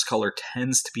tinea versicolor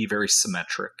tends to be very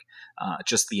symmetric.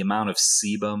 Just the amount of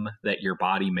sebum that your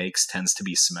body makes tends to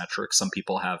be symmetric. Some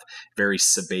people have very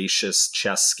sebaceous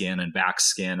chest skin and back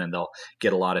skin, and they'll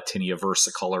get a lot of tinea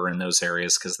versicolor in those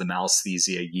areas because the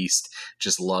Malassezia yeast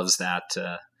just loves that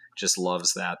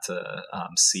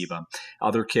sebum.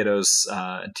 Other kiddos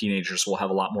and teenagers will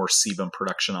have a lot more sebum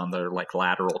production on their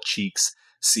lateral cheeks.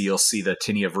 So you'll see the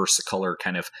tinea versicolor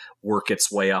kind of work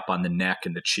its way up on the neck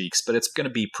and the cheeks, but it's going to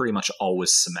be pretty much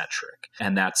always symmetric.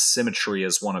 And that symmetry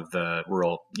is one of the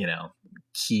real,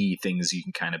 key things you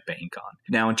can kind of bank on.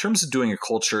 Now, in terms of doing a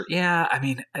culture,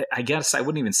 I guess I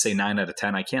wouldn't even say 9 out of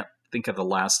 10. I can't think of the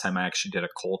last time I actually did a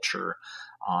culture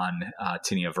on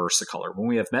tinea versicolor. When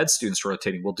we have med students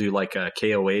rotating, we'll do like a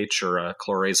KOH or a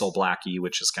chlorazole black E,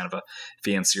 which is kind of a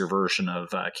fancier version of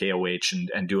KOH,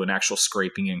 and do an actual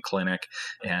scraping in clinic.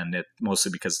 And it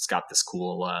mostly because it's got this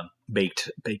cool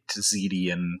baked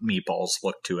ziti and meatballs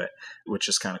look to it, which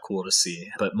is kind of cool to see.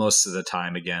 But most of the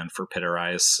time, again, for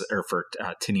pityriasis or for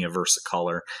tinea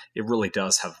versicolor, it really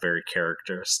does have very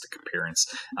characteristic appearance.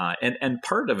 And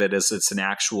part of it is it's an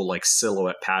actual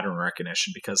silhouette pattern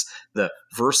recognition, because the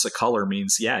versicolor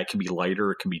means, it can be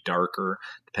lighter, it can be darker,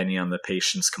 depending on the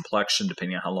patient's complexion,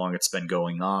 depending on how long it's been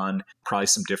going on. Probably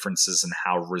some differences in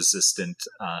how resistant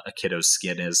a kiddo's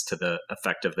skin is to the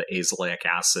effect of the azelaic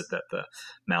acid that the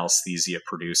Malassezia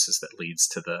produces that leads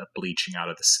to the bleaching out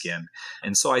of the skin.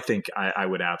 And so I think I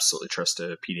would absolutely trust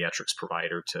a pediatrics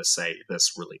provider to say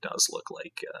this really does look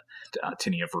like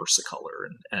tinea versicolor,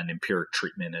 and empiric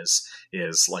treatment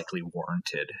is likely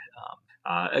warranted.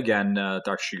 Again,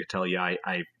 Dr. Shi could tell you, I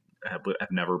have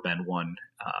never been one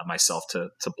myself to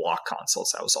block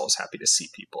consults. I was always happy to see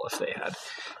people if they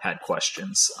had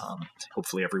questions.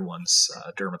 Hopefully everyone's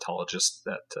dermatologist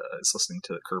that is listening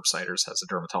to the Cribsiders has a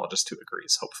dermatologist who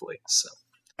agrees, hopefully. So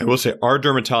I will say our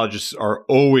dermatologists are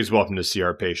always welcome to see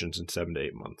our patients in 7 to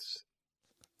 8 months.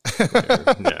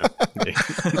 7 to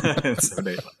 8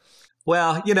 months.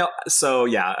 Well, so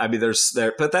yeah,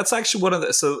 but that's actually one of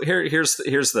the, so here's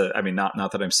the,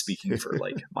 not that I'm speaking for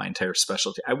my entire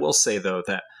specialty. I will say though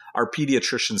that our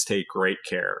pediatricians take great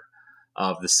care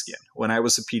of the skin. When I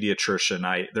was a pediatrician,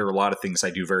 there are a lot of things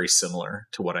I do very similar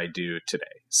to what I do today.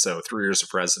 So 3 years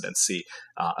of residency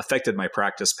affected my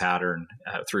practice pattern.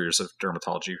 3 years of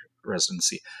dermatology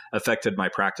residency affected my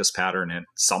practice pattern in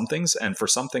some things, and for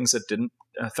some things it didn't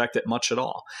affect it much at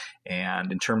all.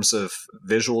 And in terms of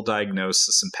visual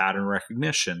diagnosis and pattern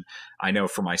recognition, I know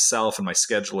for myself, and my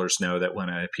schedulers know, that when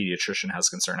a pediatrician has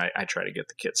concern, I try to get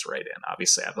the kids right in.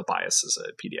 Obviously, I have a bias as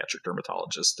a pediatric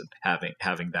dermatologist, and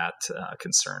having that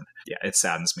concern, yeah, it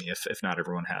saddens me if not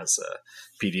everyone has a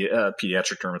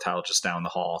pediatric dermatologist down the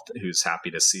hall who's happy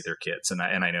to see their kids, and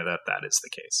I know that is the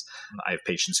case. I have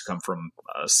patients who come from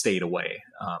a state away,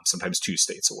 sometimes 2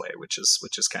 states away, which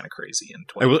is kind of crazy.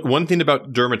 One thing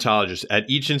about dermatologists, at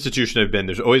each institution I've been,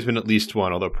 there's always been at least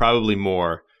one, although probably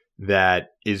more, that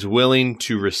is willing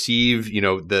to receive,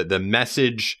 the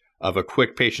message of a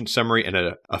quick patient summary and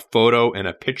a photo and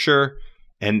a picture.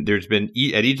 And there's been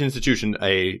at each institution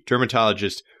a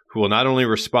dermatologist who will not only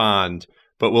respond,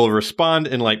 but will respond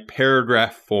in like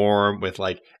paragraph form with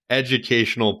like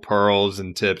educational pearls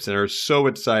and tips, and are so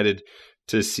excited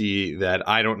to see that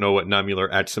I don't know what nummular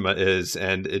eczema is.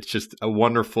 And it's just a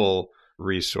wonderful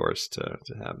resource to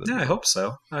have them. Yeah, I hope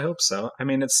so. I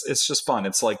mean, it's just fun.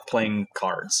 It's like playing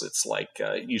cards. It's like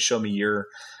you show me your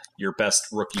best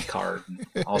rookie card,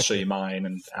 and I'll show you mine.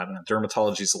 And I don't know,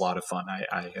 dermatology is a lot of fun.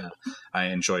 I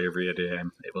enjoy every day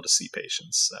I'm able to see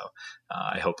patients. So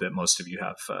I hope that most of you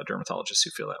have dermatologists who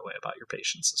feel that way about your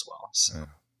patients as well. So. Yeah,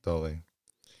 totally.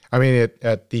 I mean,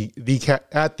 at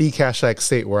the Cache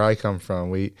state where I come from,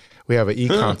 we have an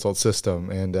e-consult system,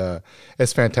 and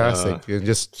it's fantastic. You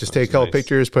just take a couple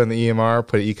pictures, put in the EMR,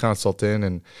 put an e-consult in,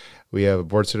 and we have a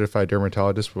board certified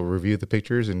dermatologist who will review the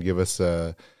pictures and give us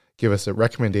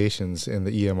recommendations in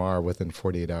the EMR within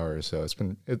 48 hours. So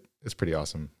it's pretty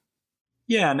awesome.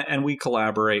 Yeah, and we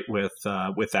collaborate with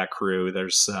that crew.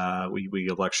 There's we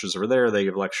give lectures over there, they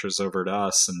give lectures over to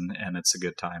us, and it's a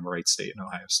good time. Wright State and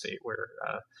Ohio State, where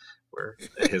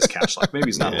his cash lock. Maybe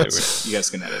he's not listening. You guys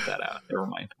can edit that out. Never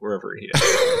mind. Wherever he is.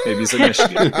 Maybe he's in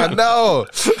Michigan. No.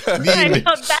 I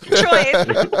know, bad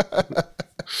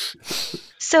choice.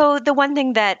 So the one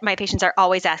thing that my patients are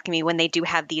always asking me when they do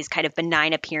have these kind of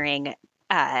benign appearing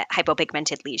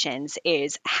hypopigmented lesions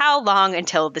is how long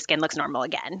until the skin looks normal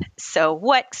again? So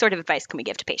what sort of advice can we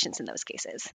give to patients in those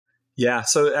cases? Yeah,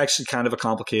 so actually kind of a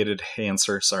complicated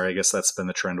answer. Sorry, I guess that's been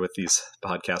the trend with these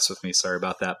podcasts with me. Sorry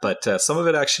about that. But some of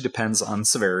it actually depends on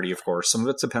severity, of course. Some of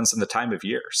it depends on the time of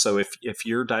year. So if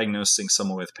you're diagnosing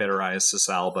someone with pityriasis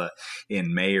alba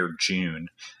in May or June,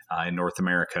 in North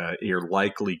America, you're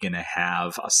likely going to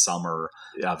have a summer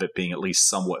of it being at least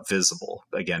somewhat visible,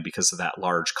 again, because of that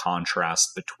large contrast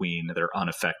between their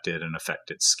unaffected and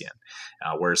affected skin.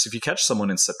 Whereas if you catch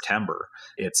someone in September,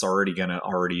 it's already going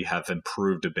to have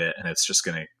improved a bit, and it's just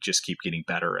going to just keep getting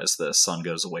better as the sun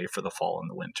goes away for the fall and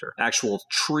the winter. Actual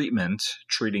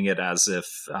treating it as if,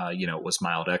 it was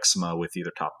mild eczema with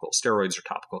either topical steroids or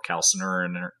topical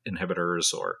calcineurin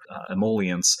inhibitors or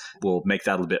emollients will make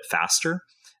that a little bit faster.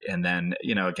 And then,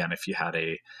 again, if you had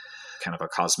a kind of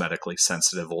a cosmetically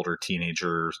sensitive older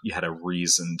teenager, you had a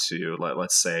reason to,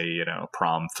 let's say,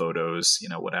 prom photos,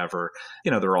 whatever,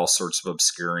 there are all sorts of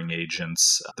obscuring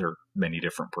agents. There are many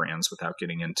different brands without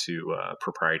getting into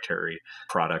proprietary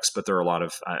products, but there are a lot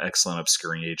of excellent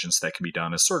obscuring agents that can be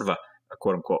done as sort of a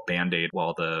quote unquote band-aid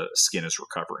while the skin is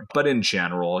recovering. But in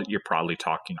general, you're probably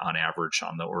talking on average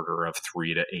on the order of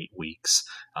 3 to 8 weeks,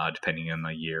 depending on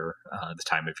the year, the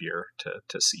time of year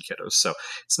to see kiddos. So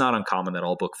it's not uncommon that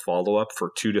I'll book follow-up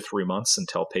for 2 to 3 months and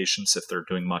tell patients if they're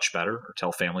doing much better, or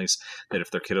tell families that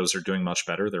if their kiddos are doing much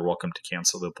better, they're welcome to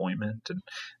cancel the appointment and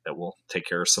that we'll take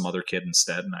care of some other kid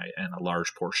instead. And a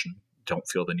large portion don't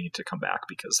feel the need to come back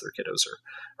because their kiddos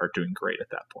are doing great at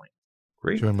that point.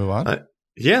 Great. Do you want to move on?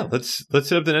 Yeah, let's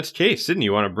set up the next case. Sydney,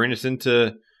 you want to bring us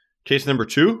into case number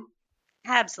 2?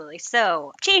 Absolutely.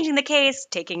 So changing the case,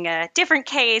 taking a different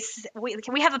case,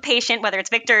 we have a patient, whether it's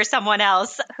Victor or someone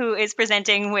else, who is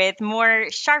presenting with more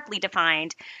sharply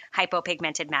defined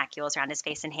hypopigmented macules around his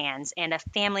face and hands and a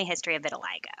family history of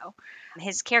vitiligo.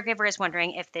 His caregiver is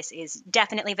wondering if this is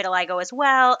definitely vitiligo as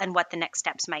well and what the next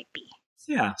steps might be.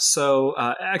 Yeah, so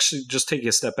actually just taking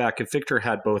a step back, if Victor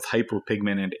had both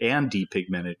hypopigmented and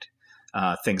depigmented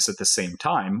things at the same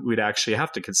time, we'd actually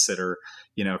have to consider,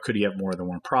 could he have more than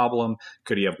one problem?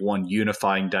 Could he have one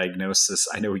unifying diagnosis?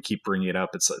 I know we keep bringing it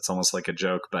up. It's almost like a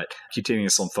joke, but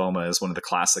cutaneous lymphoma is one of the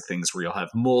classic things where you'll have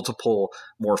multiple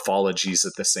morphologies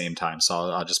at the same time. So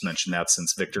I'll just mention that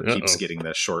since Victor keeps getting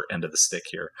the short end of the stick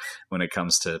here when it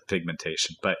comes to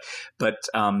pigmentation. But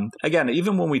again,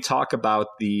 even when we talk about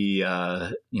the,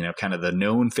 kind of the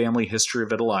known family history of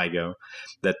vitiligo,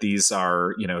 that these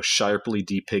are, sharply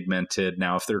depigmented.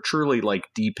 Now, if they're truly like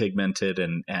depigmented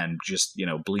and just,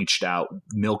 bleached out,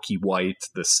 milky white,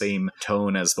 the same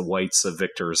tone as the whites of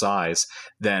Victor's eyes,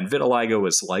 then vitiligo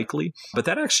is likely, but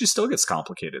that actually still gets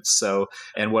complicated. So,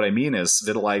 and what I mean is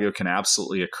vitiligo can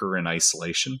absolutely occur in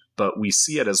isolation, but we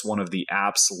see it as one of the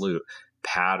absolute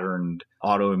patterned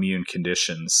autoimmune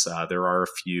conditions. There are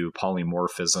a few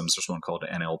polymorphisms. There's one called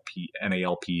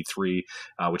NALP3,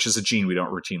 which is a gene we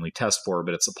don't routinely test for,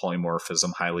 but it's a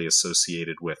polymorphism highly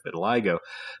associated with vitiligo.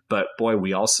 But boy,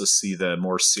 we also see the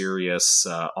more serious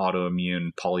autoimmune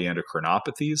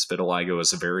polyendocrinopathies. Vitiligo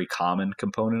is a very common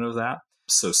component of that.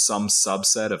 So some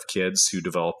subset of kids who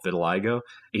develop vitiligo,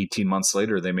 18 months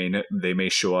later, they may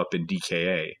show up in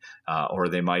DKA, or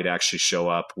they might actually show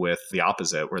up with the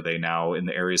opposite, where they now, in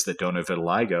the areas that don't have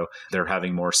vitiligo, they're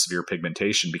having more severe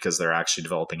pigmentation because they're actually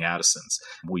developing Addison's.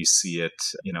 We see it,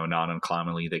 not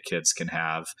uncommonly that kids can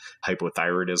have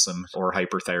hypothyroidism or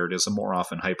hyperthyroidism, more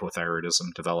often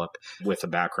hypothyroidism, develop with a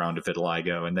background of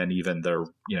vitiligo. And then even the,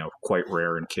 quite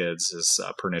rare in kids is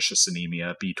pernicious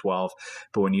anemia, B12.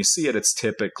 But when you see it, it's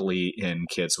typically in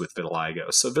kids with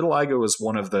vitiligo. So vitiligo is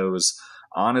one of those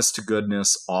honest to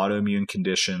goodness autoimmune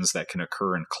conditions that can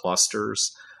occur in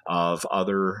clusters of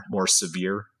other more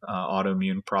severe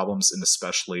autoimmune problems, and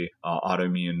especially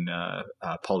autoimmune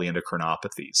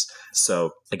polyendocrinopathies.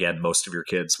 So again, most of your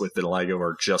kids with vitiligo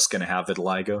are just going to have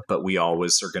vitiligo, but we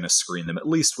always are going to screen them at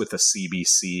least with a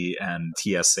CBC and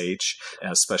TSH,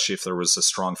 especially if there was a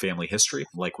strong family history,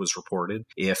 like was reported.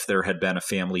 If there had been a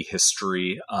family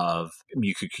history of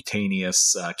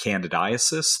mucocutaneous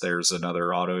candidiasis, there's another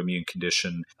autoimmune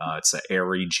condition. It's an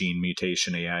AIRE gene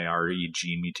mutation, AIRE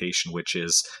gene mutation, which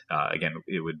is, again,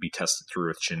 it would be tested through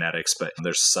with genetics, but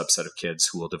there's a subset of kids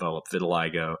who will develop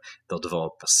vitiligo. They'll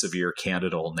develop severe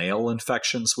candidal nail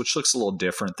infections, which looks a little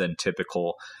different than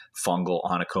typical fungal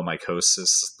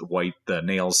onychomycosis. The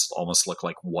nails almost look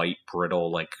like white,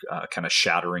 brittle, like kind of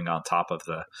shattering on top of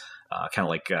the, kind of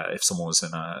like if someone was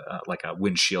in a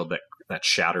windshield that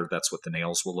shattered, that's what the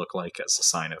nails will look like as a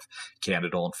sign of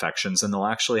candidal infections. And they'll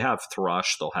actually have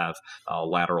thrush, they'll have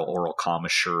lateral oral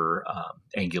commissure,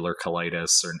 angular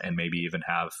colitis, and maybe even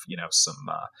have, some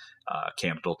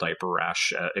candidal diaper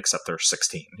rash, except they're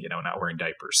 16, not wearing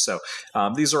diapers. So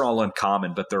these are all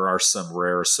uncommon, but there are some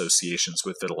rare associations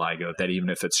with vitiligo that even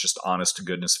if it's just honest to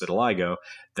goodness vitiligo,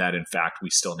 that in fact we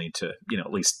still need to,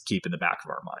 at least keep in the back of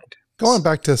our mind. Going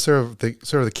back to sort of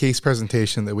the case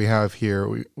presentation that we have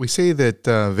here, we say that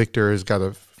Victor has got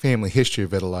a family history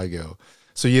of vitiligo.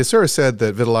 So you sort of said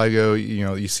that vitiligo,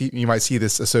 you might see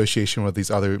this association with these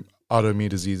other autoimmune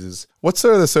diseases. What's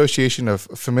sort of the association of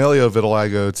familial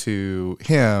vitiligo to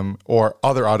him or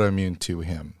other autoimmune to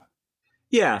him?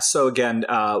 Yeah. So again,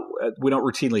 we don't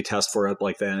routinely test for it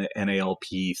like the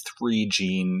NALP3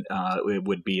 gene. It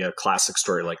would be a classic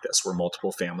story like this, where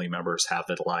multiple family members have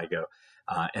vitiligo.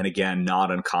 And again,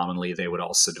 not uncommonly, they would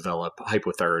also develop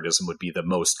hypothyroidism would be the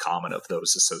most common of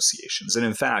those associations. And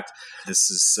in fact, this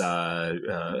is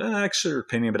actually your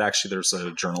opinion, but actually there's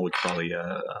a journal we could probably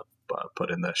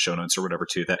put in the show notes or whatever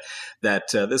too, that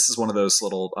this is one of those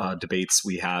little debates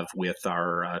we have with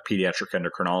our pediatric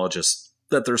endocrinologists,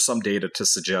 that there's some data to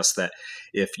suggest that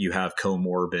if you have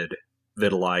comorbid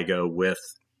vitiligo with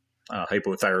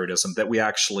hypothyroidism, that we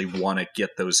actually want to get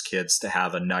those kids to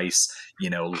have a nice,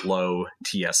 low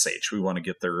TSH. We want to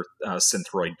get their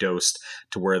synthroid dosed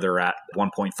to where they're at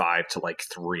 1.5 to like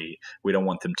 3. We don't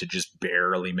want them to just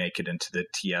barely make it into the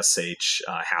TSH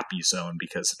happy zone,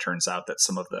 because it turns out that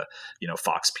some of the,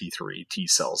 FOXP3 T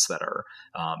cells that are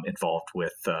involved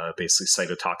with basically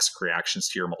cytotoxic reactions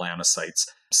to your melanocytes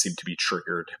seem to be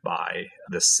triggered by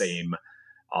the same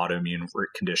autoimmune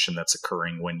condition that's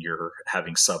occurring when you're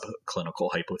having subclinical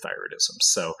hypothyroidism.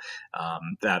 So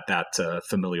that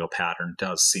familial pattern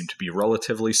does seem to be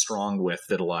relatively strong with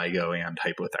vitiligo and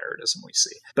hypothyroidism we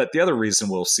see. But the other reason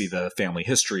we'll see the family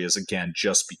history is, again,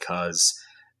 just because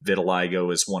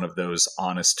vitiligo is one of those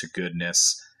honest to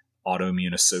goodness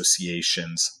autoimmune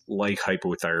associations like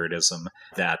hypothyroidism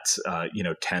that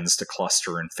tends to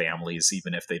cluster in families,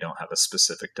 even if they don't have a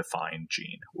specific defined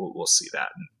gene. We'll see that,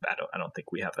 and I don't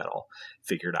think we have that all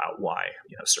figured out. Why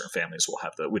certain families will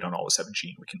have we don't always have a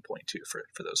gene we can point to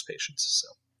for those patients.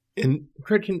 So. And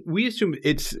Fred, can we assume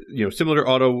it's similar to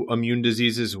autoimmune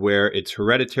diseases where it's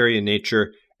hereditary in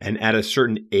nature, and at a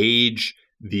certain age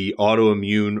the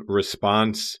autoimmune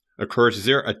response occurs? Is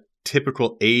there a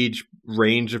typical age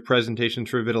range of presentations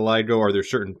for vitiligo? Are there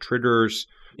certain triggers,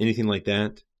 anything like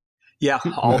that? Yeah,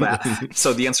 all that.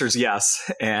 So the answer is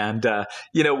yes. And,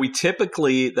 we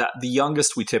typically, the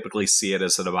youngest we typically see it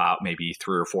is at about maybe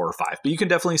 3 or 4 or 5, but you can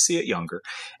definitely see it younger.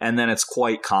 And then it's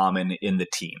quite common in the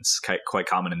teens, quite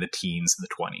common in the teens and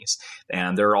the 20s.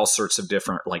 And there are all sorts of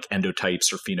different like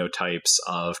endotypes or phenotypes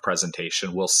of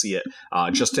presentation. We'll see it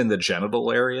just in the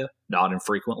genital area, not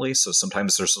infrequently. So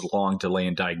sometimes there's a long delay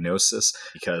in diagnosis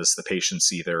because the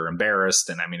patient's either embarrassed.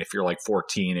 And I mean, if you're like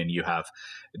 14 and you have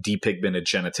depigmented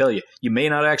genitalia, you may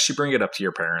not actually bring it up to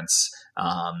your parents.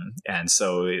 And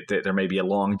so there may be a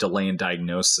long delay in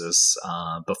diagnosis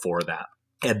before that.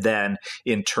 And then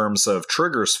in terms of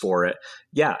triggers for it,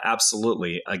 yeah,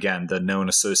 absolutely. Again, the known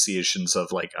associations of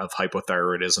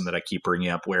hypothyroidism that I keep bringing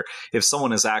up, where if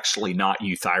someone is actually not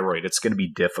euthyroid, it's going to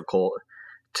be difficult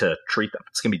to treat them.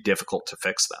 It's going to be difficult to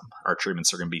fix them. Our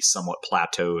treatments are going to be somewhat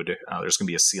plateaued. There's going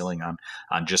to be a ceiling on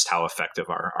just how effective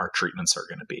our treatments are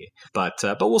going to be. But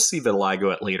we'll see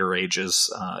vitiligo at later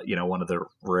ages. One of the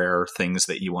rare things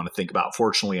that you want to think about,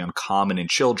 fortunately uncommon in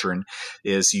children,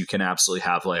 is you can absolutely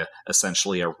have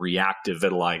essentially a reactive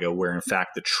vitiligo, where in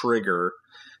fact the trigger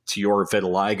to your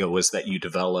vitiligo is that you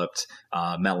developed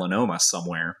melanoma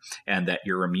somewhere, and that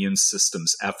your immune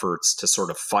system's efforts to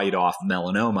sort of fight off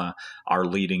melanoma are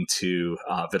leading to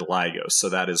vitiligo. So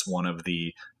that is one of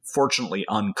the fortunately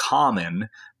uncommon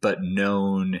but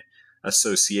known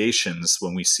associations.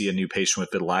 When we see a new patient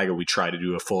with vitiligo, we try to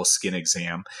do a full skin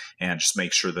exam and just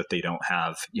make sure that they don't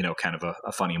have, kind of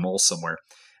a funny mole somewhere.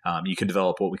 You can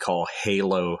develop what we call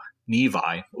halo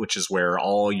nevi, which is where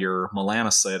all your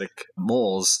melanocytic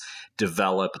moles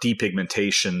develop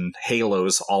depigmentation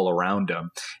halos all around them.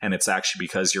 And it's actually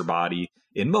because your body,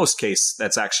 in most cases,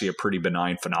 that's actually a pretty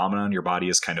benign phenomenon. Your body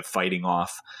is kind of fighting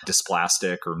off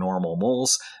dysplastic or normal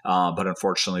moles. But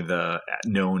unfortunately, the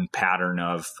known pattern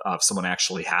of someone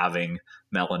actually having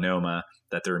melanoma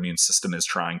that their immune system is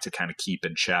trying to kind of keep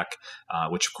in check,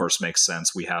 which of course makes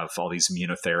sense. We have all these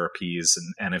immunotherapies.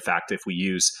 And in fact, if we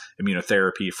use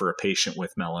immunotherapy for a patient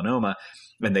with melanoma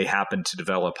and they happen to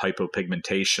develop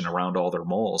hypopigmentation around all their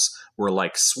moles, we're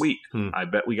like, sweet, I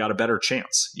bet we got a better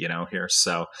chance, here.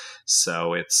 So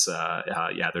it's,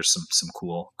 there's some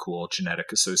cool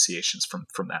genetic associations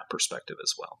from that perspective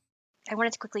as well. I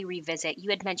wanted to quickly revisit. You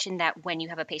had mentioned that when you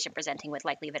have a patient presenting with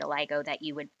likely vitiligo, that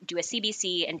you would do a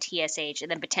CBC and TSH,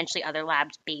 and then potentially other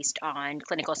labs based on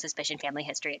clinical suspicion, family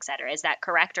history, et cetera. Is that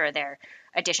correct, or are there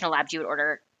additional labs you would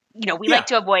order? We like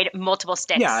to avoid multiple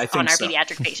sticks on our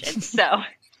pediatric patients. So,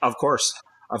 Of course.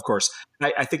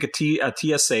 I think a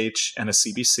TSH and a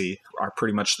CBC are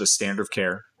pretty much the standard of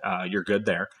care. You're good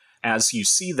there. As you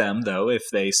see them, though, if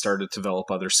they started to develop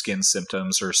other skin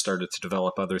symptoms or started to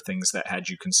develop other things that had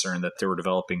you concerned that they were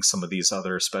developing some of these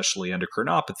other, especially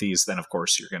endocrinopathies, then of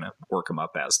course you're going to work them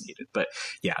up as needed. But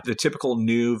yeah, the typical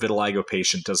new vitiligo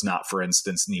patient does not, for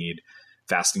instance, need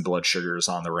fasting blood sugars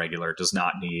on the regular, does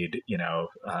not need,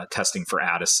 testing for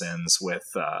Addisons with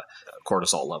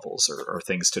cortisol levels or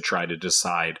things to try to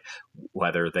decide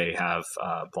whether they have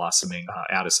blossoming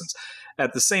Addisons.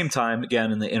 At the same time,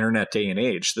 again, in the internet day and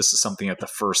age, this is something at the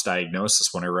first diagnosis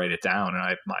when I write it down,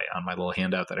 and on my little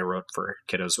handout that I wrote for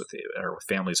kiddos with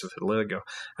families with vitiligo,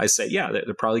 I say, yeah,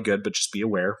 they're probably good, but just be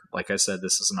aware. Like I said,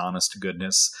 this is an honest to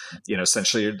goodness.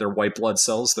 Essentially, their white blood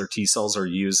cells, their T cells are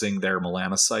using their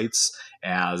melanocytes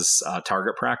as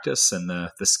target practice, and the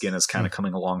skin is kind of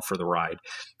coming along for the ride.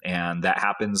 And that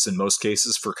happens in most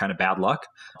cases for kind of bad luck,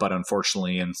 but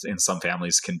unfortunately in some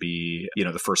families can be,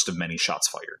 the first of many shots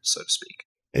fired, so to speak.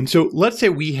 And so let's say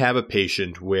we have a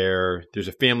patient where there's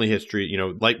a family history,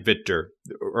 like Victor,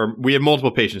 or we have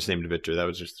multiple patients named Victor. That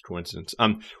was just a coincidence.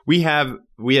 We have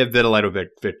vitiligo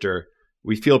Victor.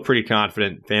 We feel pretty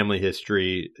confident, family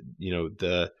history,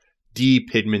 the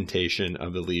depigmentation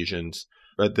of the lesions.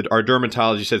 Our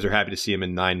dermatology says they're happy to see him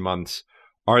in 9 months.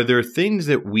 Are there things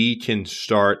that we can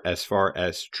start as far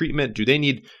as treatment? Do they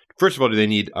need a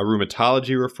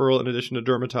rheumatology referral in addition to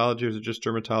dermatology, or is it just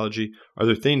dermatology? Are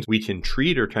there things we can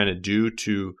treat or kind of do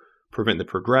to prevent the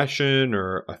progression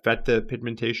or affect the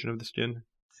pigmentation of the skin?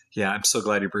 Yeah, I'm so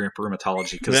glad you bring up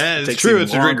rheumatology, because it takes true.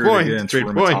 It's a great point. To get into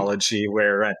rheumatology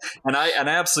where, and I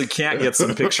absolutely can't get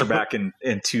some picture back in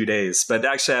 2 days, but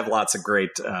actually I have lots of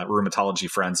great rheumatology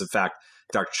friends. In fact,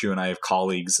 Dr. Chu and I have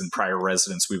colleagues and prior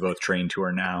residents we both trained who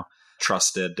are now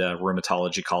trusted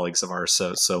rheumatology colleagues of ours.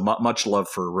 So much love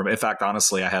for, in fact,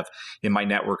 honestly, I have in my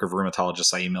network of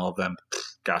rheumatologists, I email them,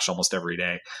 almost every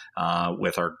day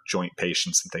with our joint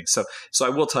patients and things. So I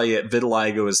will tell you,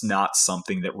 vitiligo is not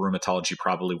something that rheumatology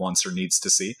probably wants or needs to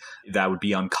see. That would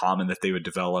be uncommon that they would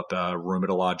develop a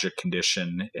rheumatologic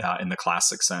condition in the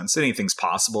classic sense. Anything's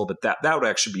possible, but that would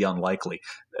actually be unlikely.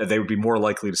 They would be more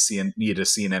likely to need to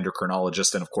see an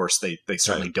endocrinologist, and of course, they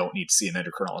certainly don't need to see an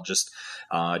endocrinologist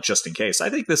just in case. I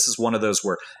think this is one of those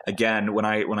where, again, when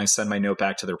I send my note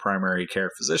back to their primary care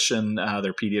physician,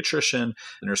 their pediatrician,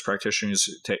 the nurse practitioner who's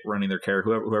running their care,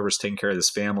 whoever's taking care of this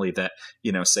family, that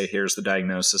say, here's the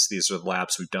diagnosis, these are the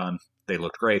labs we've done. They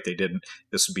looked great. They didn't.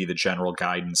 This would be the general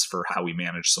guidance for how we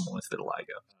manage someone with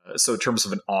vitiligo. So in terms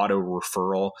of an auto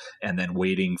referral and then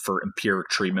waiting for empiric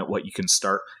treatment, what you can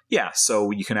start. Yeah.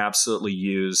 So you can absolutely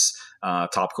use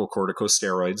topical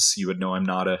corticosteroids. You would know I'm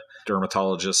not a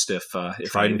dermatologist if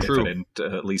I didn't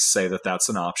at least say that that's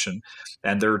an option.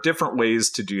 And there are different ways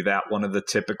to do that. One of the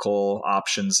typical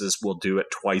options is we'll do it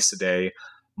twice a day,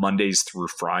 Mondays through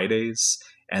Fridays.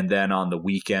 And then on the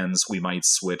weekends, we might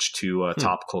switch to a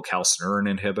topical calcineurin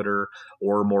inhibitor.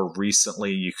 Or more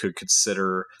recently, you could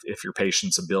consider, if your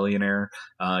patient's a billionaire,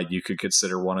 you could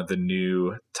consider one of the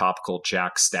new topical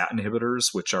JAK-STAT inhibitors,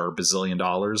 which are $1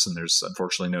 bazillion, and there's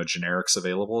unfortunately no generics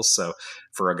available. So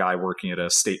for a guy working at a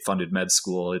state-funded med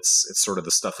school, it's sort of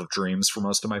the stuff of dreams for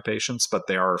most of my patients, but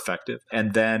they are effective.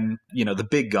 And then, the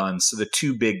big guns, so the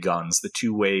two big guns, the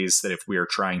two ways that if we are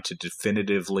trying to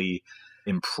definitively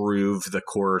improve the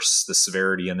course, the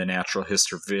severity, and the natural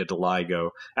history of vitiligo.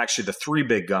 Actually, the three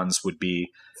big guns would be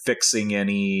fixing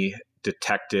any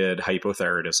detected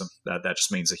hypothyroidism. That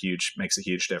just makes a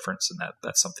huge difference, and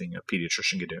that's something a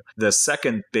pediatrician could do. The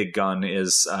second big gun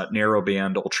is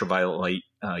narrowband ultraviolet light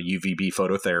UVB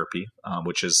phototherapy,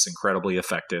 which is incredibly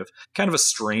effective. Kind of a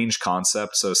strange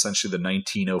concept. So essentially the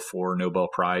 1904 Nobel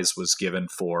Prize was given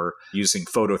for using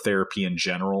phototherapy in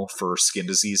general for skin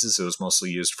diseases. It was mostly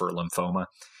used for lymphoma.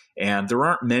 And there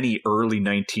aren't many early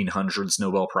 1900s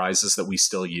Nobel Prizes that we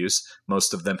still use.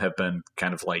 Most of them have been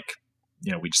kind of like,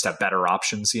 we just have better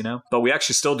options, but we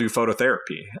actually still do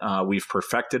phototherapy. We've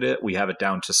perfected it. We have it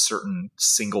down to certain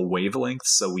single wavelengths.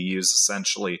 So we use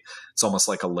essentially, it's almost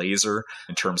like a laser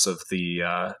in terms of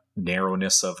the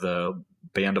narrowness of the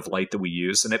band of light that we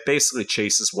use. And it basically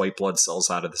chases white blood cells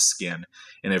out of the skin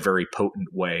in a very potent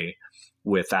way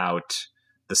without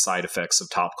the side effects of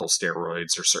topical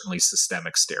steroids or certainly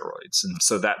systemic steroids. And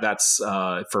so that's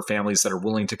for families that are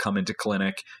willing to come into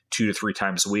clinic 2 to 3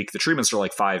 times a week. The treatments are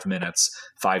like 5 minutes,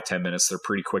 5-10 minutes. They're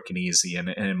pretty quick and easy. And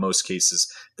in most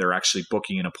cases, they're actually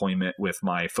booking an appointment with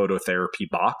my phototherapy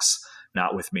box,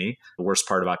 not with me. The worst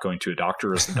part about going to a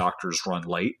doctor is the doctors run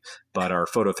late, but our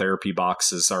phototherapy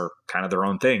boxes are kind of their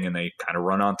own thing and they kind of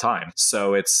run on time.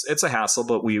 So it's a hassle,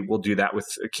 but we will do that with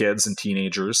kids and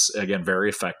teenagers. Again, very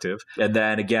effective. And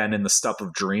then again, in the stuff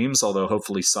of dreams, although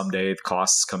hopefully someday the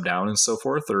costs come down and so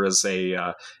forth, there is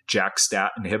a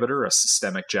JAK-STAT inhibitor, a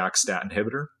systemic JAK-STAT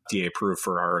inhibitor, FDA approved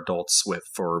for our adults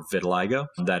for vitiligo.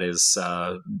 That is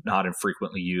not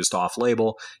infrequently used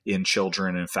off-label in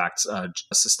children. In fact,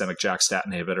 systemic JAK-STAT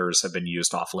inhibitors have been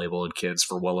used off-label in kids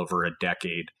for well over a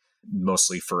decade,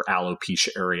 mostly for alopecia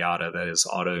areata, that is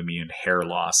autoimmune hair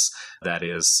loss, that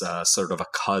is sort of a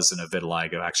cousin of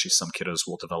vitiligo. Actually, some kiddos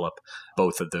will develop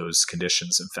both of those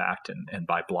conditions, in fact, and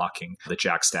by blocking the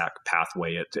JAK-STAT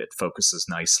pathway, it focuses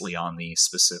nicely on the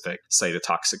specific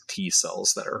cytotoxic T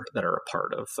cells that are a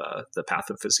part of the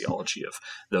pathophysiology of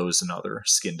those and other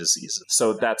skin diseases.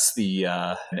 So that's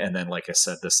and then, like I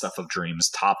said, the stuff of dreams,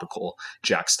 topical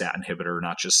JAK-STAT inhibitor,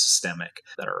 not just systemic,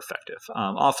 that are effective.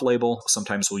 Off-label,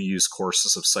 sometimes we'll use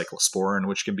courses of cyclosporin,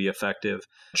 which can be effective.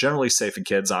 Generally safe in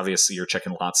kids. Obviously, you're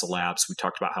checking lots of labs. We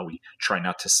talked about how we try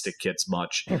not to stick kids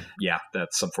much. Yeah,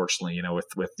 that's unfortunately,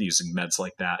 with using meds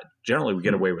like that. Generally, we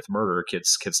get away with murder.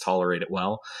 Kids tolerate it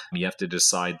well. You have to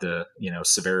decide the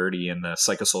severity and the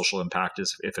psychosocial impact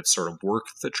is if it's sort of worth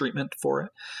the treatment for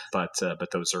it. But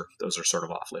those are sort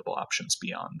of off-label options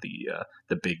beyond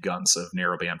the big guns of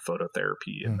narrowband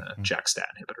phototherapy and the JAK-STAT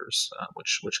inhibitors,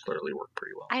 which clearly work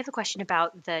pretty well. I have a question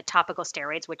about the topical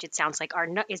steroids, which it sounds like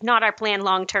is not our plan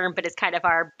long term, but is kind of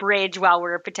our bridge while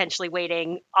we're potentially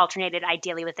waiting, alternated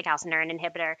ideally with the calcineurin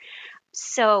inhibitor.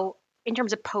 So in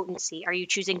terms of potency, are you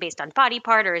choosing based on body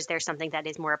part, or is there something that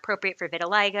is more appropriate for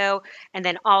vitiligo? And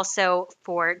then also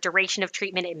for duration of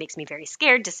treatment, it makes me very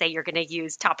scared to say you're going to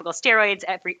use topical steroids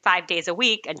every 5 days a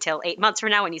week until 8 months from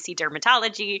now when you see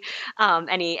dermatology.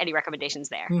 Any recommendations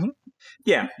there?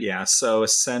 Yeah. So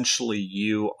essentially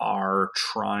you are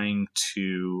trying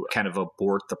to kind of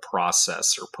abort the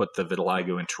process or put the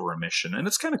vitiligo into remission. And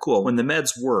it's kind of cool. When the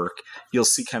meds work, you'll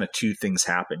see kind of two things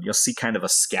happen. You'll see kind of a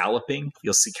scalloping.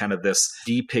 You'll see kind of this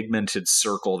depigmented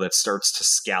circle that starts to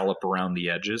scallop around the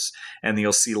edges. And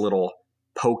you'll see little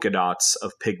polka dots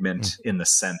of pigment in the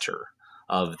center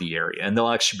of the area, and they'll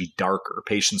actually be darker.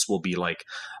 Patients will be like,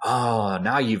 "Oh,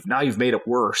 now you've made it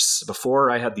worse.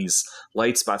 Before I had these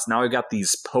light spots, now I got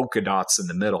these polka dots in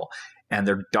the middle, and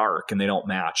they're dark and they don't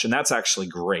match." And that's actually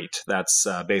great. That's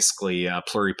basically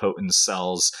pluripotent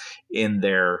cells in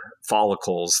their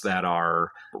follicles that are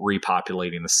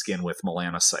repopulating the skin with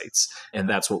melanocytes, and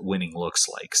that's what winning looks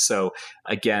like. So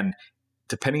again,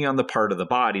 depending on the part of the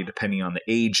body, depending on the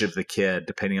age of the kid,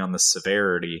 depending on the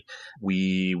severity,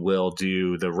 we will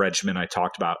do the regimen I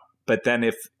talked about. But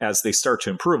then as they start to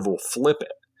improve, we'll flip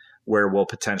it, where we'll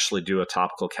potentially do a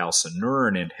topical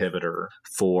calcineurin inhibitor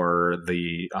for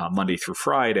the Monday through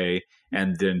Friday,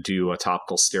 and then do a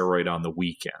topical steroid on the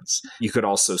weekends. You could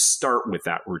also start with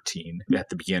that routine at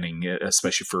the beginning,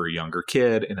 especially for a younger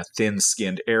kid in a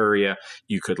thin-skinned area.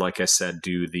 You could, like I said,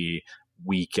 do the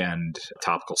weekend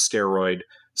topical steroid,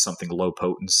 something low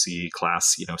potency,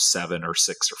 class 7 or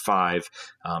 6 or 5.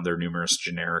 There are numerous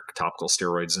generic topical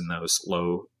steroids in those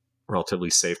low, relatively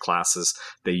safe classes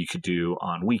that you could do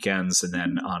on weekends, and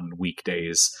then on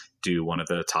weekdays do one of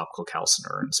the topical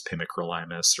calcineurins,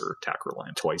 pimecrolimus or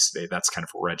tacrolimus, twice a day. That's kind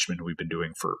of a regimen we've been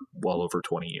doing for well over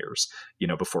 20 years,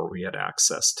 before we had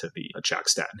access to the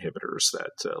JAK-STAT inhibitors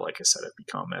that, like I said, have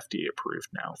become FDA approved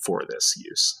now for this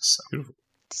use.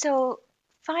 So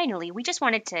finally, we just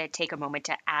wanted to take a moment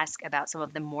to ask about some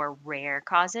of the more rare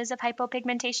causes of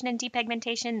hypopigmentation and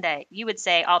depigmentation that you would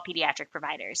say all pediatric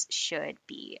providers should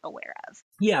be aware of.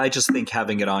 Yeah, I just think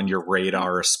having it on your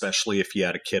radar, especially if you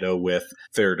had a kiddo with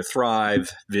failure to thrive,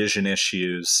 vision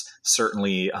issues,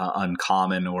 certainly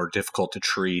uncommon or difficult to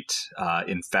treat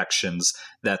infections,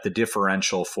 that the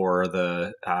differential for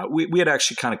the, we had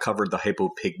actually kind of covered the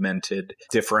hypopigmented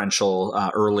differential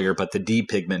earlier, but the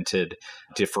depigmented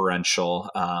differential,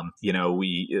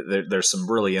 there's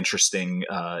some really interesting,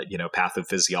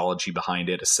 pathophysiology behind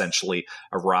it, essentially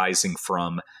arising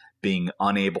from being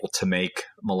unable to make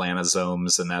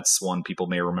melanosomes, and that's one people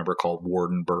may remember called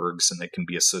Wardenberg's, and they can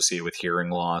be associated with hearing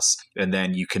loss. And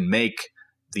then you can make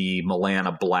the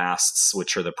melanoblasts,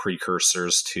 which are the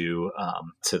precursors to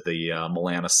the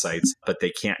melanocytes, but they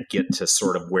can't get to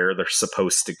sort of where they're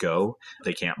supposed to go.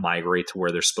 They can't migrate to where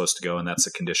they're supposed to go, and that's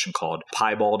a condition called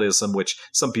piebaldism, which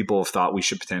some people have thought we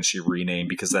should potentially rename,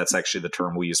 because that's actually the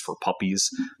term we use for puppies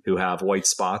who have white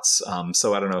spots.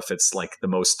 So I don't know if it's like the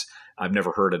most, I've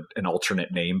never heard an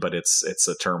alternate name, but it's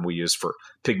a term we use for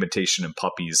pigmentation in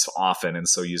puppies often, and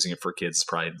so using it for kids is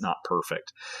probably not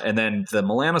perfect. And then the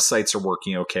melanocytes are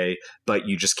working okay, but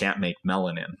you just can't make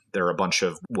melanin. There are a bunch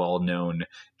of well-known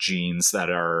genes that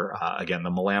are, again,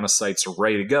 the melanocytes are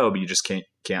ready to go, but you just can't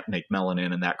make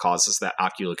melanin, and that causes that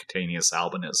oculocutaneous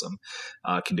albinism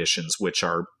conditions, which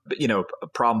are, a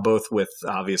problem both with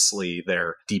obviously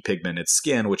their depigmented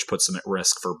skin, which puts them at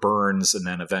risk for burns, and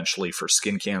then eventually for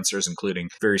skin cancers, including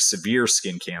very severe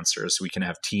skin cancers. We can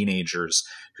have teenagers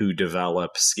who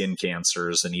develop skin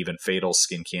cancers and even fatal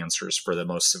skin cancers for the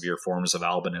most severe forms of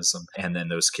albinism. And then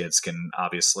those kids can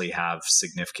obviously have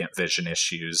significant vision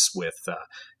issues with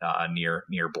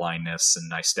near blindness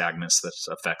and nystagmus that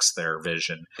affects their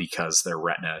vision, because their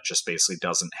retina just basically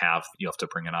doesn't have, you have to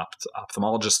bring an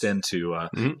ophthalmologist in to,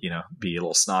 be a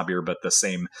little snobbier, but the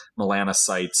same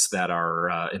melanocytes that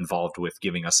are involved with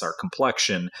giving us our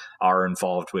complexion are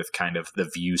involved with kind of the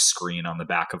view screen on the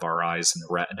back of our eyes and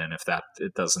the retina. And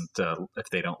if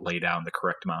they don't lay down the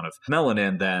correct amount of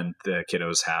melanin, then the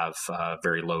kiddos have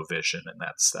very low vision. And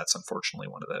that's unfortunately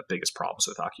one of the biggest problems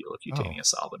with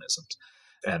oculocutaneous albinisms.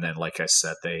 And then, like I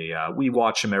said, we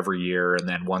watch them every year. And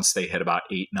then once they hit about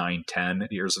 8, 9, 10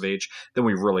 years of age, then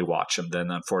we really watch them. Then,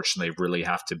 unfortunately, they really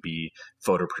have to be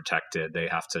photoprotected. They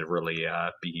have to really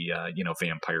be,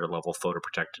 vampire level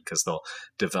photoprotected, because they'll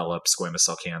develop squamous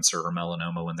cell cancer or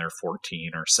melanoma when they're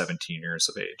 14 or 17 years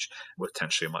of age, with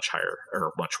potentially a much higher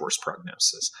or much worse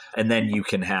prognosis. And then you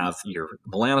can have your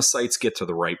melanocytes get to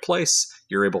the right place.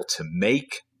 You're able to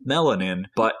make melanin,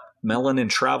 but melanin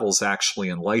travels actually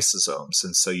in lysosomes.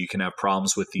 And so you can have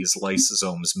problems with these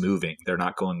lysosomes moving. They're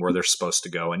not going where they're supposed to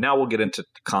go. And now we'll get into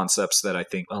concepts that I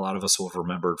think a lot of us will have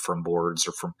remembered from boards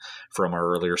or from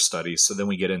our earlier studies. So then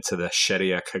we get into the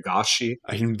Shiraya Kagashi.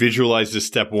 I can visualize the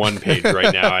step 1 page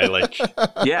right now.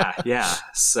 Yeah.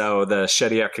 So the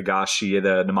Shiraya Kagashi,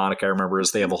 the mnemonic I remember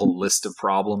is they have a whole list of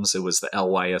problems. It was the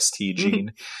LYST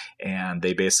gene, and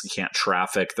they basically can't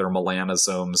traffic their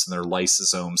melanosomes and their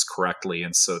lysosomes correctly.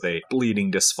 And so they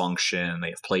bleeding dysfunction, they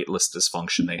have platelet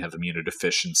dysfunction, they have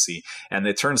immunodeficiency. And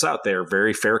it turns out they're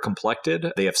very fair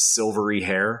complected. They have silvery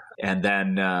hair. And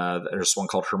then there's one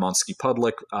called Hermansky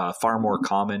Pudlik, far more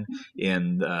common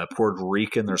in Puerto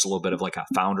Rican. There's a little bit of like a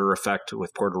founder effect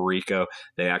with Puerto Rico.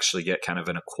 They actually get kind of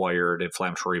an acquired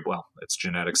inflammatory, well, it's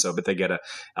genetic, so, but they get a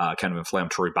kind of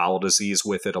inflammatory bowel disease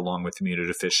with it, along with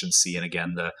immunodeficiency. And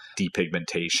again, the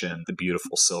depigmentation, the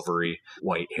beautiful silvery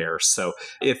white hair. So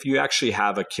if you actually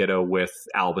have a kiddo with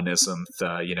albinism,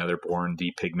 they're born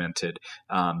depigmented,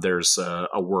 there's a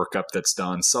workup that's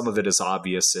done. Some of it is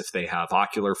obvious if they have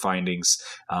ocular findings.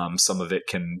 Some of it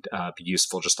can be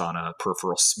useful just on a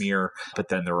peripheral smear, but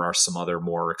then there are some other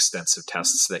more extensive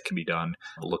tests that can be done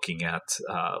looking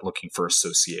for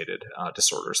associated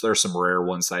disorders. There are some rare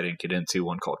ones that I didn't get into,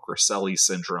 one called Griscelli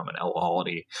syndrome and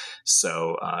L-Holiday.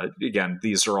 So again,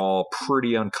 these are all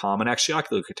pretty uncommon. Actually,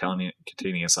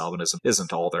 oculocutaneous albinism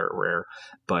isn't all that rare,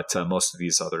 but most of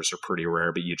these others are pretty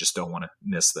rare, but you just don't want to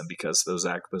miss them because those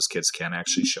kids can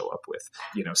actually show up with,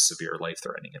 severe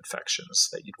life-threatening infections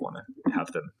that you'd want to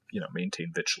have them, maintain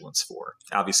vigilance for.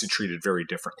 Obviously treated very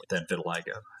differently than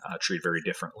vitiligo, treated very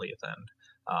differently than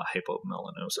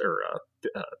hypomelanosis or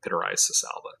pityriasis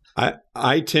alba.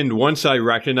 I tend, once I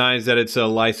recognize that it's a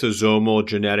lysosomal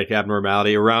genetic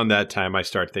abnormality, around that time I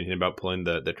start thinking about pulling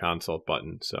the consult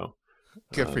button. So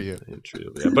good for you.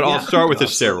 Yeah. But I'll start with a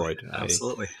steroid.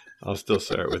 Absolutely. I'll still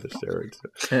start with a steroid.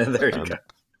 So. There you go.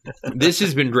 This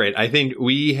has been great. I think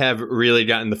we have really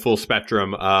gotten the full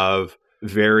spectrum of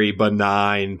very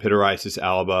benign pityriasis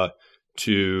alba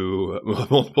to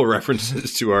multiple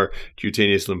references to our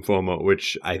cutaneous lymphoma,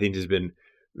 which I think has been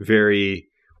very,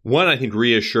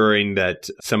 reassuring that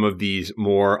some of these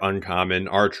more uncommon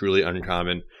are truly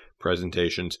uncommon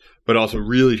presentations, but also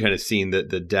really kind of seeing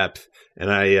the depth. And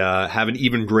I have an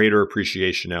even greater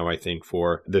appreciation now, I think,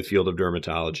 for the field of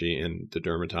dermatology and the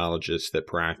dermatologists that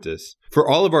practice. For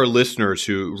all of our listeners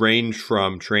who range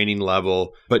from training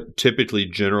level, but typically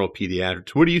general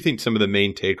pediatrics, what do you think some of the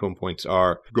main take-home points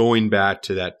are going back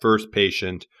to that first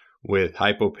patient with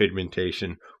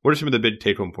hypopigmentation? What are some of the big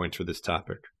take-home points for this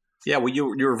topic? Yeah, well, you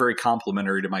were very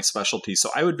complimentary to my specialty. So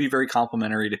I would be very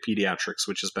complimentary to pediatrics,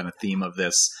 which has been a theme of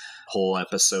this whole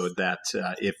episode, that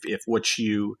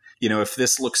if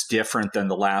this looks different than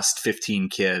the last 15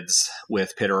 kids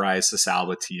with pityriasis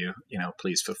alba to you,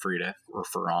 please feel free to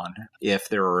refer on. If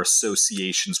there are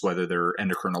associations, whether they're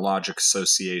endocrinologic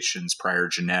associations, prior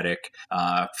genetic,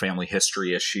 family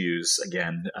history issues,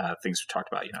 again, things we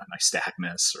talked about,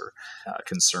 nystagmus or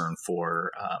concern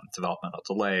for developmental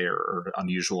delay or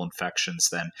unusual infections,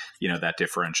 then that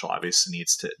differential obviously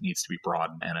needs to be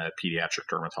broadened, and a pediatric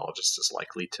dermatologist is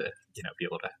likely to be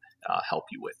able to help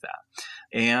you with that.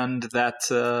 And that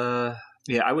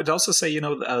I would also say,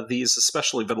 these,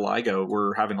 especially vitiligo,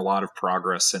 we're having a lot of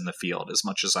progress in the field. As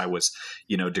much as I was,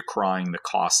 decrying the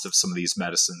cost of some of these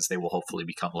medicines, they will hopefully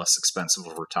become less expensive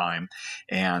over time.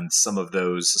 And some of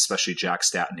those, especially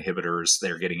JAK-STAT inhibitors,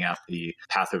 they're getting at the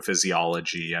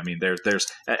pathophysiology. I mean, there's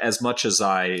as much as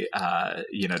I,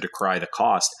 decry the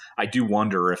cost, I do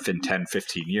wonder if in 10,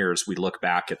 15 years, we look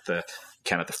back at the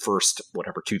kind of the first,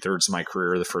 2/3 of my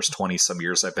career, the first 20 some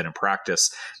years I've been in practice.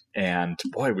 And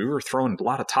boy, we were throwing a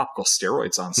lot of topical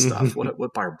steroids on stuff.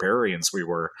 What barbarians we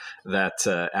were, that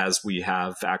as we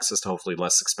have access to hopefully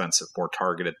less expensive, more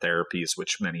targeted therapies,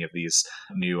 which many of these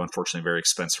new, unfortunately, very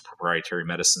expensive proprietary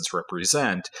medicines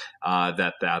represent,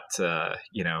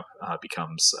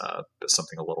 becomes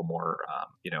something a little more,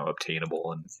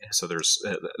 obtainable. And so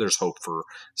there's hope for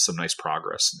some nice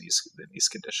progress in these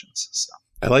conditions. So.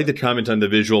 I like the comment on the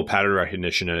visual pattern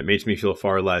recognition, and it makes me feel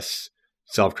far less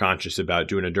self-conscious about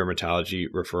doing a dermatology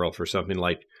referral for something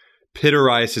like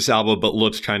pityriasis alba, but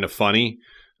looks kind of funny.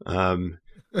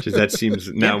 Because that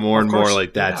seems now more and more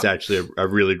like that's actually a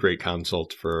really great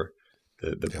consult for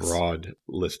the broad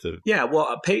list of. Yeah,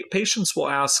 well, patients will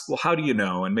ask, well, how do you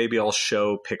know? And maybe I'll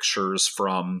show pictures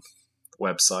from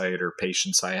website or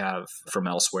patients I have from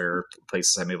elsewhere,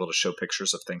 places I'm able to show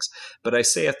pictures of things. But I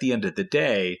say at the end of the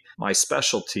day, my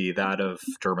specialty, that of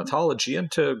dermatology,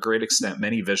 and to a great extent,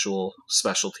 many visual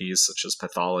specialties such as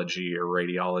pathology or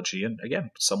radiology, and again,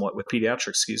 somewhat with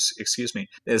pediatrics, excuse me,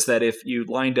 is that if you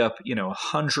lined up,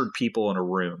 100 people in a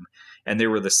room and they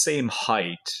were the same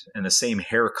height and the same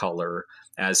hair color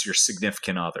as your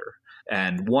significant other,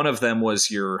 and one of them was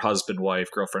your husband, wife,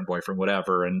 girlfriend, boyfriend,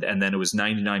 whatever, and then it was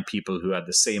 99 people who had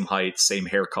the same height, same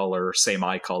hair color, same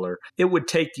eye color, it would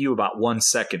take you about 1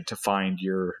 second to find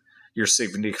your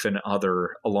significant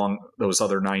other along those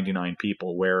other 99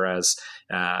 people. Whereas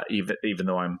even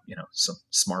though I'm, some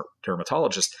smart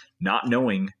dermatologist, not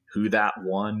knowing who that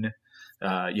one,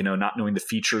 not knowing the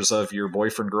features of your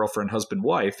boyfriend, girlfriend, husband,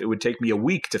 wife, it would take me a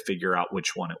week to figure out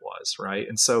which one it was, right?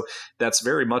 And so that's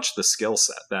very much the skill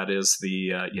set. That is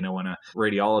the, when a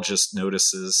radiologist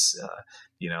notices,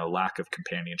 lack of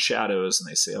companion shadows, and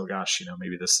they say, oh gosh,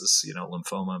 maybe this is,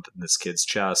 lymphoma in this kid's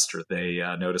chest, or they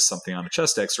notice something on a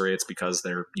chest x-ray, it's because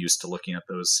they're used to looking at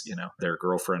those, their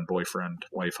girlfriend, boyfriend,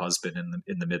 wife, husband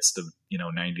in the midst of,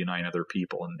 99 other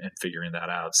people and figuring that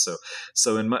out.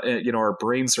 So in my, our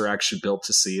brains are actually built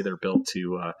to see, they're built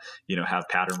to, have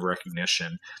pattern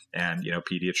recognition, and,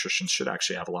 pediatricians should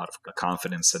actually have a lot of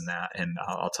confidence in that. And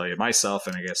I'll tell you myself,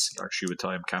 and I guess Archie would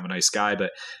tell you I'm kind of a nice guy,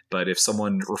 but if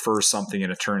someone refers something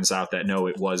and it turns out that no,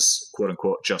 it was quote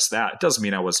unquote just that, it doesn't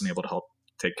mean I wasn't able to help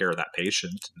take care of that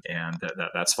patient, and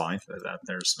that's fine. That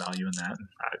there's value in that. And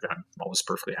I'm always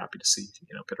perfectly happy to see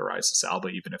pityriasis alba,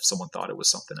 even if someone thought it was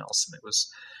something else, and it was,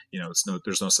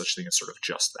 there's no such thing as sort of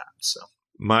just that. So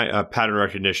my pattern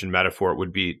recognition metaphor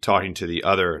would be talking to the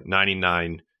other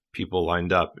 99 people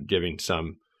lined up, giving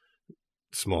some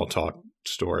small talk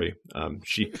story.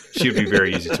 She would be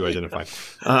very easy to identify.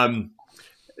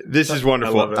 This is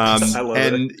wonderful. I love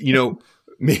it.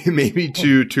 Maybe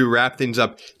to wrap things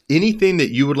up, anything that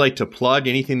you would like to plug,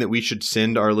 anything that we should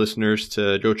send our listeners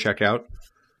to go check out?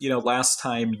 Last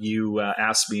time you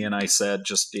asked me and I said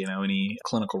just, any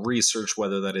clinical research,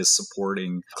 whether that is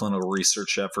supporting clinical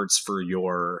research efforts for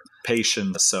your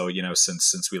patient. So,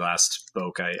 since we last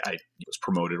spoke, I was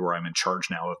promoted where I'm in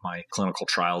charge now of my clinical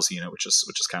trials unit, which is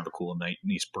kind of a cool,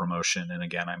 neat promotion. And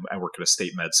again, I work at a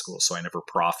state med school, so I never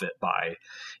profit by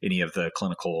any of the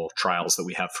clinical trials that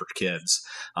we have for kids.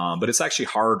 But it's actually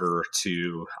harder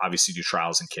to obviously do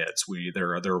trials in kids.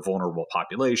 They're a vulnerable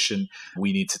population.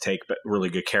 We need to take really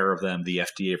good care of them. The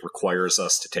FDA requires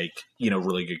us to take,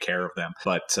 really good care of them.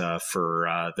 But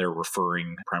for their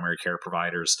referring primary care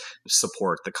providers,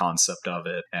 support the concept of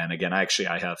it. And again, I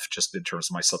have, just in terms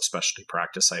of my subspecialty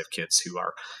practice, I have kids who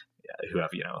have, I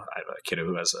have a kiddo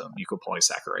who has a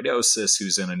mucopolysaccharidosis,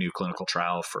 who's in a new clinical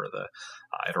trial for the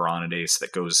hyaluronidase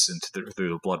that goes through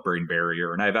the blood-brain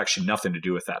barrier. And I have actually nothing to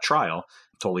do with that trial,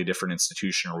 totally different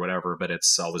institution or whatever, but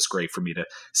it's always great for me to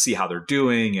see how they're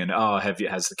doing. And,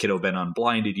 has the kiddo been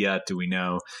unblinded yet? Do we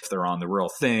know if they're on the real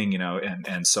thing?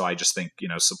 And so I just think,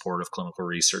 support of clinical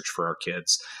research for our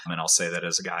kids. And I'll say that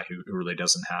as a guy who really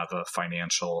doesn't have a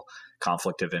financial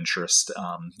conflict of interest,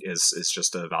 is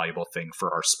just a valuable thing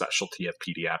for our specialty of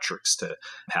pediatrics to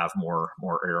have more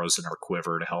arrows in our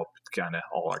quiver to help kind of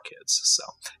all our kids. So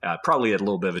probably a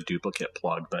little bit of a duplicate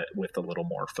plug, but with a little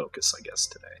more focus, I guess,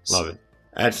 today. Love it.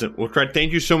 Excellent. Well, Craig,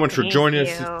 thank you so much for joining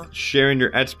us, sharing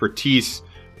your expertise.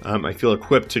 I feel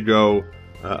equipped to go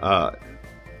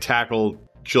tackle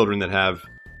children that have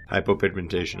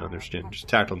hypopigmentation on their skin. Just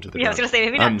tackle them to the ground. I was going to say,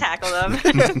 maybe not tackle them.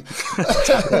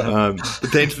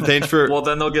 Thanks for... Well,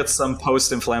 then they'll get some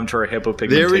post-inflammatory hypopigmentation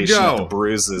there we go. At the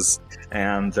bruises,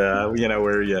 and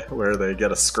where they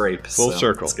get a scrape. Full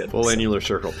circle. Full annular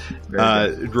circle.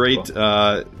 Great.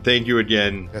 Cool. Thank you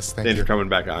again. Yes, thanks for coming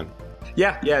back on.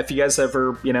 Yeah. If you guys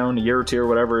ever, in a year or two or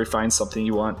whatever, you find something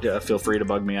you want, feel free to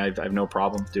bug me. I have no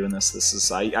problem doing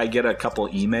this. I get a couple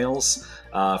emails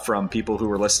from people who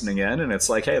were listening in, and it's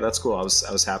like, hey, that's cool. I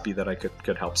was happy that I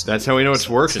could help. That's how we know it's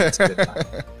working. It's a good time.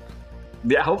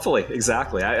 Yeah, hopefully,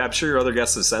 exactly. I'm sure your other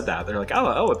guests have said that. They're like,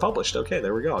 oh, it published. Okay,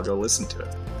 there we go. I'll go listen to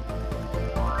it.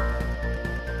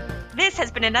 This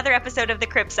has been another episode of the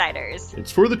Cribsiders.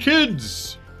 It's for the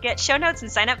kids. Get show notes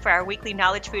and sign up for our weekly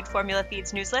Knowledge Food Formula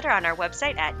Feeds newsletter on our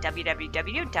website at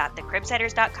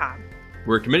www.thecribsiders.com.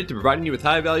 We're committed to providing you with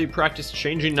high-value,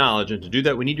 practice-changing knowledge, and to do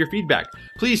that, we need your feedback.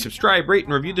 Please subscribe, rate,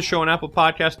 and review the show on Apple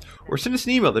Podcasts, or send us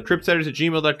an email at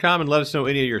cribsiders@gmail.com and let us know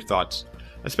any of your thoughts.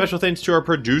 A special thanks to our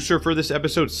producer for this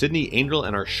episode, Sydney Angel,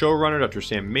 and our showrunner, Dr.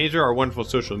 Sam Mazer, our wonderful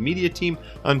social media team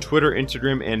on Twitter,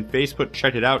 Instagram, and Facebook.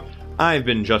 Check it out. I've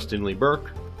been Justin Lee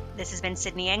Burke. This has been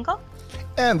Sydney Engel.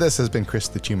 And this has been Chris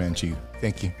the Chu Manchu.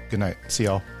 Thank you. Good night. See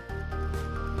y'all.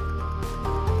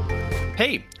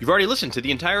 Hey, you've already listened to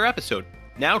the entire episode.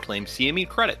 Now claim CME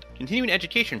credit. Continuing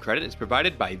education credit is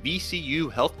provided by VCU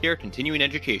Healthcare Continuing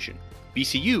Education.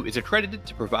 VCU is accredited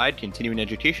to provide continuing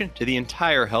education to the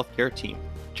entire healthcare team.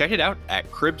 Check it out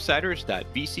at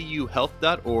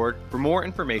cribsiders.vcuhealth.org for more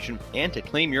information and to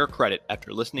claim your credit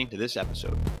after listening to this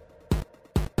episode.